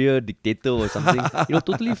North Korea dictator or something, it'll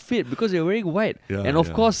totally fit because they're wearing white. And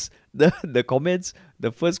of course, the comments,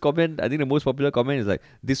 the first comment, I think the most popular comment is like,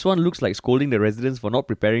 this one looks like scolding the residents for not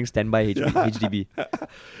preparing standby HDB.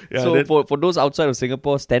 For those outside of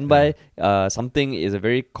Singapore, standby something is a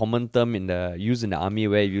very common term used in the army,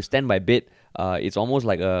 where if you stand by bed, it's almost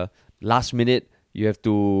like a last minute. You have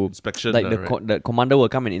to inspection, like the commander will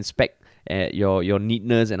come and inspect your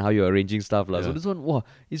neatness and how you're arranging stuff. So this one, wow,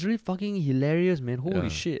 it's really fucking hilarious, man. Holy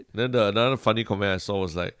shit. Then another funny comment I saw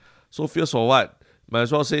was like, so fierce for what? Might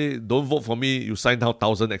as well say, don't vote for me, you signed out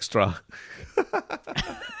 1,000 extra.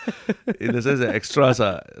 In the sense that extras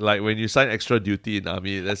are, like when you sign extra duty in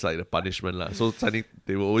army, that's like the punishment. So they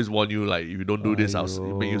will always warn you, like, if you don't do this, I'll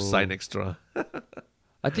make you sign extra.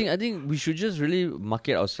 I think we should just really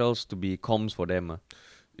market ourselves to be comms for them.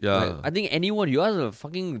 Yeah. Like, I think anyone, you ask a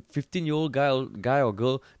fucking 15-year-old guy or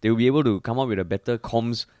girl, they will be able to come up with a better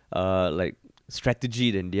comms like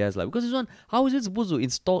strategy than theirs. Like, because this one, how is it supposed to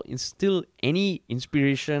instill any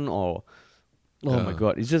inspiration or... Oh my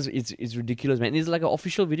god, it's ridiculous, man. It's like an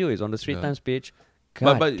official video. It's on the Straits Times page.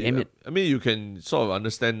 God damn it. I mean, you can sort of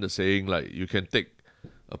understand the saying, like, you can take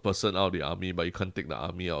a person out of the army, but you can't take the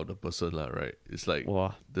army out of the person, right? It's like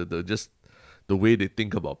the way they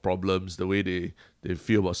think about problems, the way they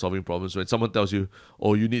feel about solving problems. When someone tells you,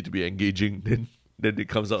 "Oh, you need to be engaging," then it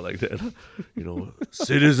comes out like that. You know,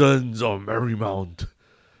 citizens of Marymount.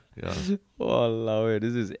 Yeah. Walao,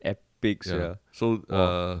 this is epic. Yeah. So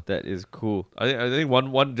that is cool. I think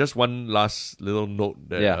one last little note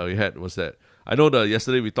that we had was that I know that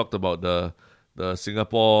yesterday we talked about the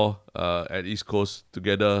Singapore at East Coast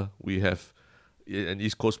together. We have an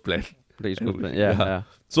East Coast plan. The East Coast plan, yeah.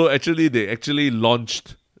 So they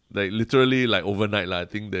launched, like literally like overnight. I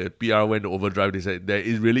think the PR went overdrive. They said there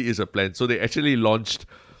really is a plan. So they actually launched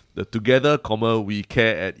the Together, We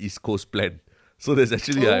Care at East Coast plan. So there's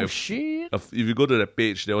actually shit. If you go to the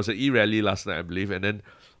page, there was an e-rally last night, I believe, and then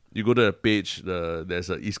you go to the page, there's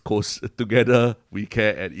a East Coast Together, We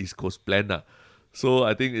Care at East Coast plan. So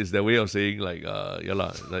I think it's their way of saying like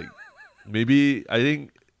like maybe I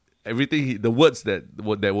think everything the words that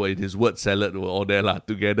were in his word salad were all there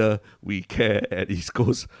Together we care at East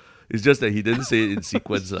Coast. It's just that he didn't say it in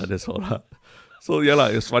sequence that's all So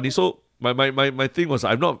it's funny. So my thing was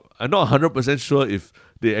I'm not 100% sure if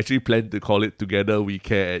they actually planned to call it Together We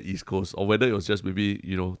Care at East Coast, or whether it was just maybe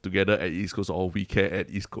Together at East Coast or We Care at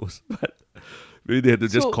East Coast. But maybe they had to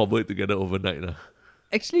just cobble it together overnight.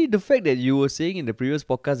 Actually, the fact that you were saying in the previous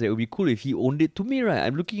podcast that it would be cool if he owned it, to me, right,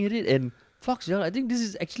 I'm looking at it and fuck, I think this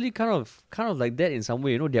is actually kind of like that in some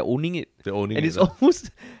way. They're owning it.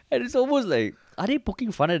 It's almost like, are they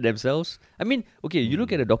poking fun at themselves? I mean, okay, you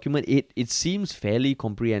look at the document 8, it seems fairly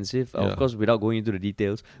comprehensive, of course, without going into the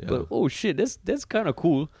details. But oh shit, that's kind of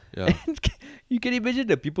cool. Yeah. And you can imagine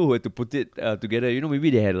the people who had to put it together. Maybe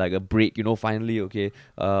they had like a break. Finally, okay,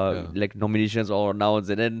 like nominations all announced,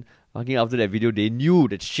 and then Fucking after that video, they knew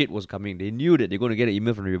that shit was coming. They knew that they're going to get an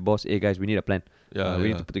email from your boss. Hey guys, we need a plan. We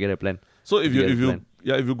need to put together a plan. So if you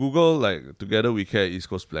Google like Together We Care East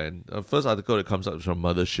Coast Plan, first article that comes up is from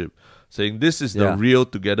Mothership saying this is the real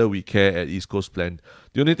Together We Care at East Coast Plan.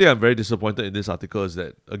 The only thing I'm very disappointed in this article is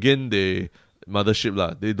that again they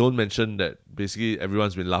don't mention that basically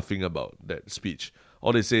everyone's been laughing about that speech.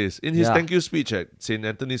 All they say is, in his thank you speech at St.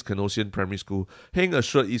 Anthony's Canossian Primary School, Heng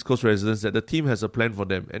assured East Coast residents that the team has a plan for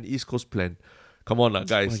them, an East Coast plan. Come on,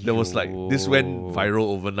 guys. There was this went viral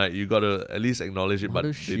overnight. You gotta at least acknowledge it,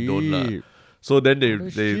 but they don't. So then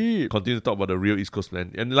they continue to talk about the real East Coast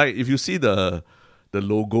plan. And if you see the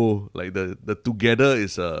logo, like the Together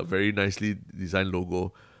is a very nicely designed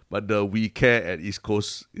logo, but the We Care at East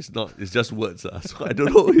Coast is not. It's just words. So I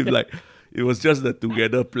don't know if it was just the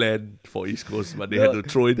Together plan for East Coast, but they had to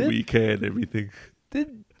throw in We Care and everything.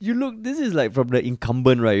 Then you look, this is from the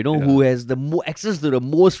incumbent, right? Who has the access to the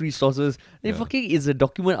most resources. Then fucking is a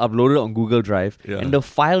document uploaded on Google Drive, and the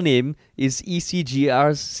file name is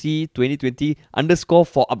ECGRC2020 _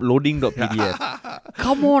 for uploading.pdf.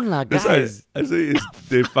 Come on, guys. I say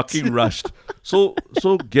they fucking rushed. So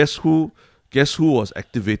guess who was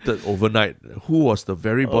activated overnight? Who was the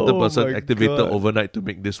very bottom person activated overnight to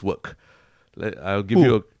make this work? I'll give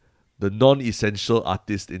you the non-essential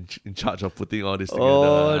artist in charge of putting all this together.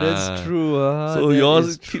 Oh, that's true. So you all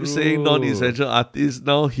keep saying non-essential artist.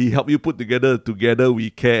 Now he helped you put Together We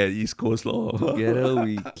Care at East Coast. Together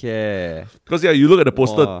We Care. Because you look at the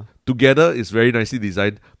poster, Together is very nicely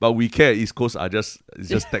designed, but We Care at East Coast it's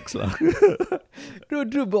just text. No,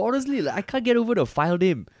 dude, but honestly, I can't get over the file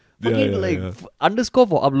name. Fucking _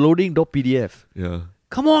 for uploading.pdf. Yeah.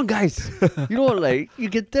 Come on, guys. You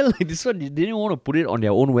can tell this one, they didn't want to put it on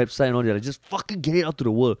their own website and all that. Just fucking get it out to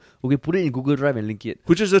the world. Okay, put it in Google Drive and link it.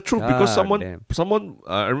 Which is the truth because someone,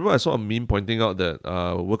 I remember I saw a meme pointing out that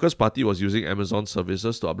Workers' Party was using Amazon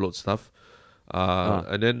services to upload stuff.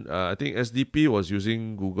 And then I think SDP was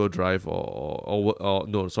using Google Drive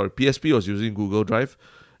PSP was using Google Drive.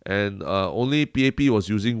 And only PAP was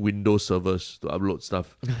using Windows servers to upload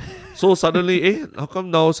stuff. So suddenly, how come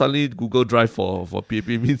now suddenly Google Drive for PAP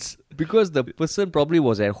means... Because the person probably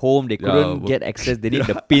was at home, they couldn't get access, they need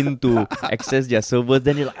the PIN to access their servers,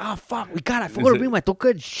 then they're like, fuck, I forgot to bring my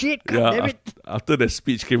token, shit, god damn it. After the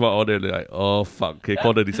speech came out, all they're like, oh fuck, okay,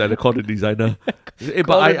 call the designer. Hey,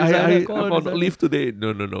 but I'm on leave today.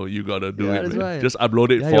 No, you gotta do it, man. Right. Just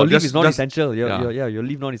upload it. Your leave is not essential. Your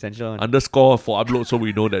leave not essential. Underscore for upload so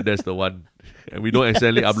we know that that's the one. And we don't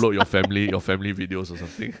accidentally upload your family videos or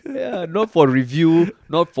something. Yeah, not for review,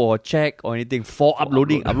 not for check or anything. For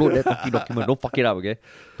uploading. Upload that fucking document. Don't fuck it up, okay?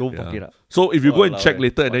 Don't fuck it up. So if you go and check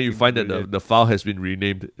later and then you find that the file has been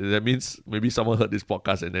renamed, that means maybe someone heard this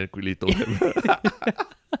podcast and then quickly told them.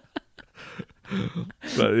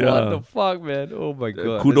 But what the fuck, man? Oh my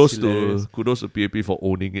god. Kudos to PAP for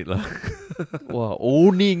owning it. Wow,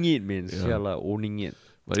 owning it means owning it.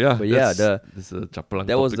 But that's the Chapalang.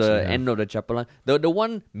 That was the end of the Chapalang. The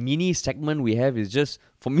one mini segment we have is just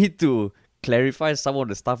for me to clarify some of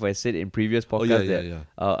the stuff I said in previous podcasts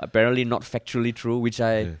apparently not factually true, which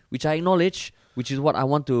I acknowledge, which is what I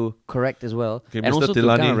want to correct as well, okay, and Mr. also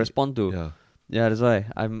Tilani, to kind of respond to. Yeah, that's why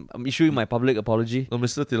I'm issuing my public apology. No,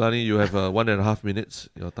 Mr. Tilani, you have 1.5 minutes.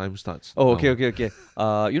 Your time starts. Oh, okay.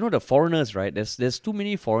 The foreigners, right? There's too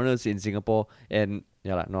many foreigners in Singapore, and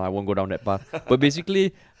I won't go down that path. But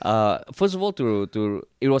basically, first of all,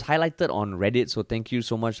 it was highlighted on Reddit, so thank you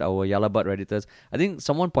so much, our Yalabat Redditors. I think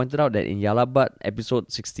someone pointed out that in Yalabat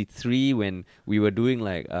episode 63, when we were doing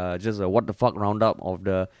just a what the fuck roundup of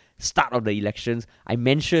the start of the elections, I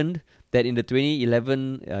mentioned that in the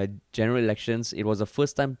 2011 general elections, it was the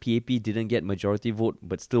first time PAP didn't get majority vote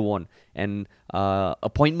but still won. And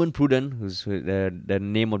Appointment Prudent, who's the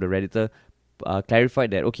name of the Redditor,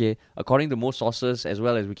 clarified that, okay, according to most sources as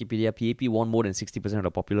well as Wikipedia, PAP won more than 60% of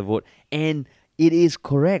the popular vote. And it is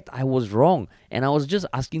correct. I was wrong. And I was just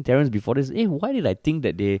asking Terence before this, why did I think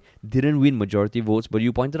that they didn't win majority votes? But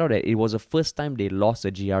you pointed out that it was the first time they lost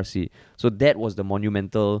a GRC. So that was the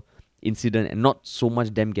monumental incident, and not so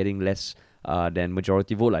much them getting less than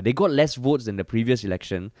majority vote. They got less votes than the previous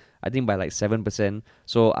election, I think by 7%.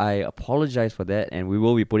 So I apologize for that, and we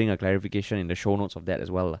will be putting a clarification in the show notes of that as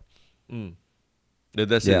well.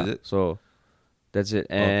 That's it, is it? So that's it.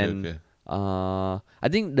 And okay. I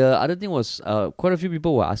think the other thing was quite a few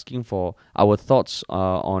people were asking for our thoughts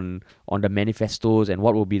on the manifestos and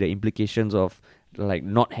what will be the implications of like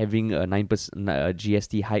not having a 9%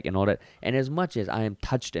 GST hike and all that. And as much as I am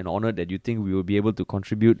touched and honored that you think we will be able to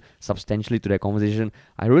contribute substantially to that conversation,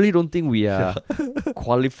 I really don't think we are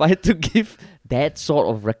qualified to give that sort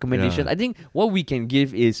of recommendation. Yeah. I think what we can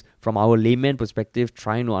give is from our layman perspective,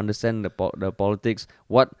 trying to understand the politics,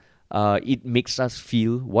 what it makes us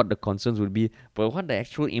feel, what the concerns would be, but what the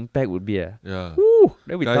actual impact would be. Yeah. Woo,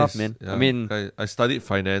 that'd be Guys, tough, man. yeah, I mean, I studied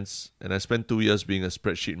finance and I spent 2 years being a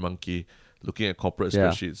spreadsheet monkey looking at corporate Yeah.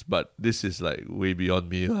 spreadsheets, but this is like way beyond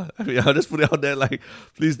me. I mean, I'll just put it out there, like,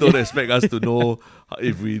 please don't expect us to know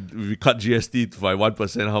if we cut GST by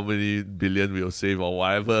 1%, how many billion we'll save or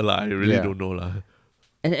whatever. I really don't know.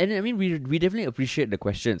 And I mean, we definitely appreciate the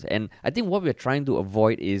questions, and I think what we're trying to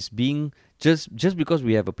avoid is being just because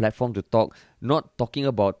we have a platform to talk, not talking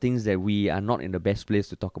about things that we are not in the best place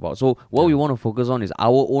to talk about. So what we want to focus on is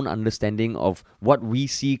our own understanding of what we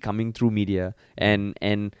see coming through media, and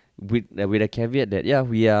with a caveat that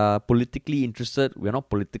we are politically interested, we are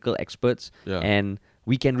not political experts, and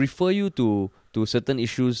we can refer you to certain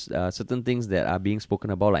issues, certain things that are being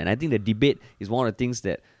spoken about. And I think the debate is one of the things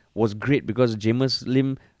that was great because Jamus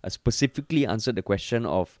Lim specifically answered the question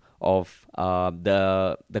of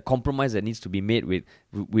the compromise that needs to be made with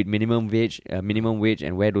minimum wage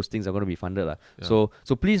and where those things are going to be funded. So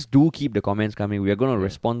please do keep the comments coming. We are going to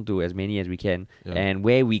respond to as many as we can, and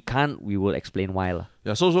where we can't, we will explain why.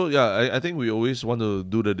 I think we always want to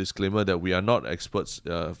do the disclaimer that we are not experts,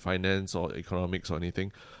 finance or economics or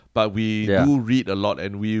anything. But we do read a lot,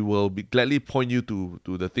 and we will gladly point you to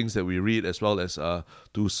the things that we read, as well as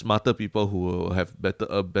to smarter people who will have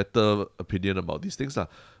a better opinion about these things.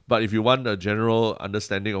 But if you want a general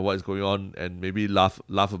understanding of what is going on and maybe laugh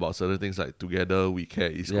about certain things like Together We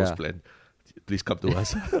Care East Coast Plan, please come to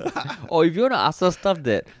us. Or if you want to ask us stuff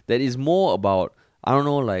that is more about, I don't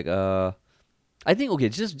know, like I think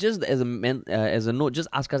just as a note, just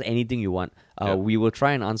ask us anything you want. We will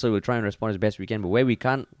try and answer. We'll try and respond as best we can. But where we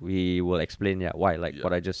can't, we will explain. Why?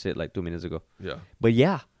 What I just said like 2 minutes ago. But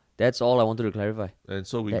that's all I wanted to clarify. And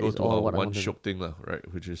so we go to our one shook thing,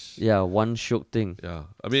 right? Which is one shook thing.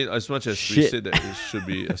 I mean, as much as we said that it should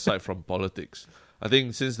be aside from politics, I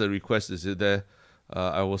think since the request is there,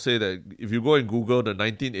 I will say that if you go and Google the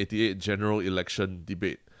 1988 general election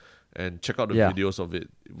debate and check out the videos of it,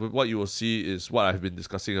 what you will see is what I've been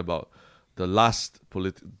discussing about the last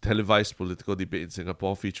televised political debate in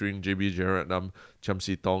Singapore, featuring JB Jeyaretnam, Chiam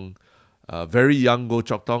See Tong, very young Goh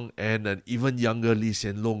Chok Tong, and an even younger Lee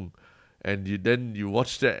Hsien Loong. And you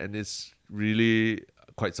watch that, and it's really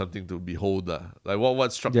quite something to behold. Like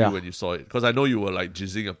what struck you when you saw it? Because I know you were like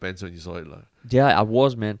jizzing your pants when you saw it. Yeah, I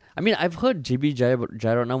was, man. I mean, I've heard JB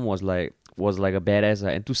Jeyaretnam was like a badass,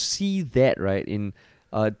 and to see that, right, in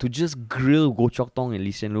to just grill Goh Chok Tong and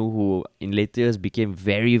Lee Hsien Loong, who in later years became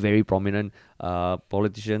very, very prominent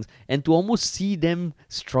politicians, and to almost see them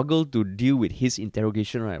struggle to deal with his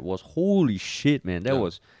interrogation, right, was holy shit, man. That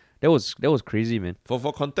was crazy, man.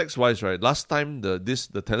 For context wise, right, last time the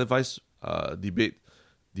televised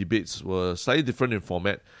debates were slightly different in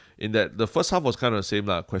format, in that the first half was kind of the same,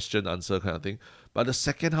 question answer kind of thing, but the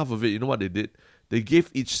second half of it, you know what they did? They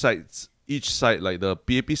gave each side, like the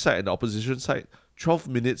PAP side and the opposition side, 12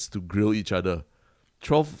 minutes to grill each other.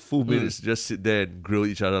 12 full minutes to just sit there and grill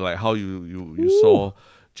each other, like how you saw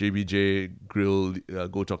JBJ grill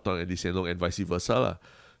Goh Chok Tong and Lee Hsien Loong and vice versa.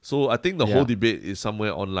 So I think the whole debate is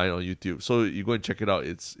somewhere online on YouTube. So you go and check it out.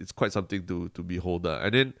 It's quite something to behold.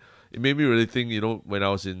 And then it made me really think, when I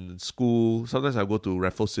was in school, sometimes I go to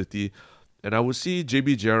Raffles City and I would see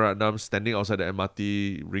JB Jeyaretnam standing outside the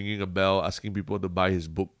MRT, ringing a bell, asking people to buy his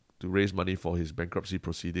book to raise money for his bankruptcy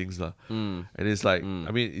proceedings. And it's like,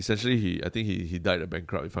 I mean, essentially, I think he died a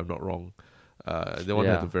bankrupt, if I'm not wrong. They want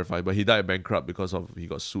to have to verify, but he died a bankrupt because he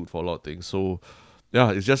got sued for a lot of things. So,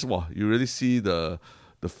 it's just, you really see the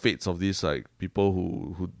fates of these like people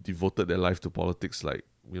who devoted their life to politics, like,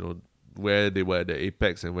 where they were at their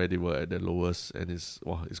apex and where they were at their lowest, and it's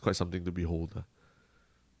quite something to behold.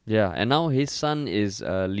 Yeah, and now his son is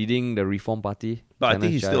leading the Reform Party. But I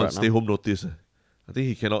think he's still on stay-home notice. I think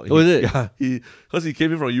he cannot. Is it? Yeah, because he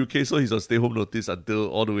came in from UK, so he's on stay-home notice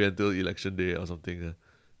all the way until election day or something.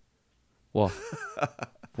 Wow.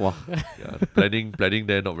 Yeah, planning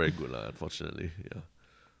there not very good, unfortunately. Yeah.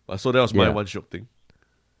 But so that was my one shock thing.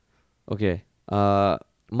 Okay. My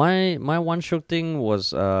one shock thing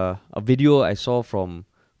was a video I saw from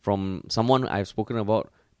someone I've spoken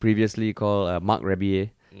about previously called Mark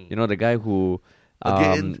Rebier. The guy who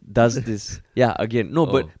does this. Yeah, again. No,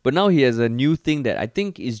 but now he has a new thing that I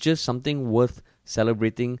think is just something worth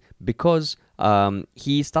celebrating because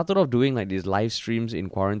he started off doing like these live streams in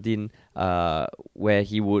quarantine where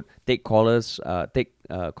he would take callers,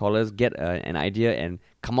 get an idea and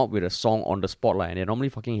come up with a song on the spot, and they're normally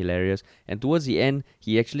fucking hilarious. And towards the end,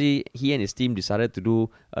 he and his team decided to do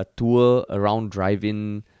a tour around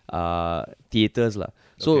drive-in theaters, lah.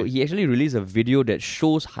 So Okay. he actually released a video that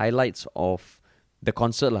shows highlights of the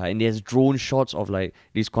concert, and there's drone shots of like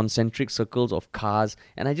these concentric circles of cars,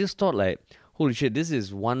 and I just thought like, holy shit, this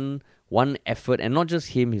is one effort, and not just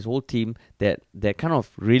him, his whole team that kind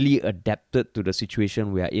of really adapted to the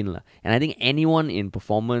situation we are in, lah. And I think anyone in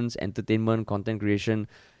performance, entertainment, content creation,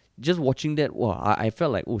 just watching that, wow, I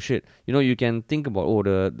felt like, oh shit, you can think about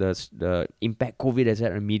the impact COVID has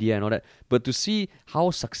had on media and all that, but to see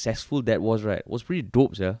how successful that was, right, was pretty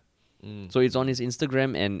dope, yeah. So it's on his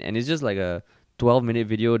Instagram, and it's just like a 12-minute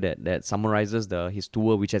video that summarizes his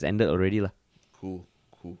tour, which has ended already, lah. Cool.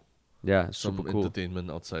 Yeah, Some super cool. entertainment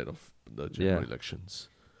outside of the general elections.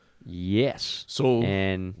 Yes. So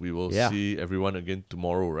And we will yeah. see everyone again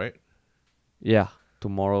tomorrow, right? Yeah,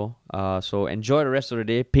 tomorrow. So enjoy the rest of the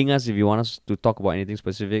day. Ping us if you want us to talk about anything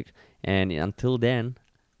specific. And until then,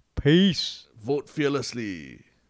 peace. Vote fearlessly.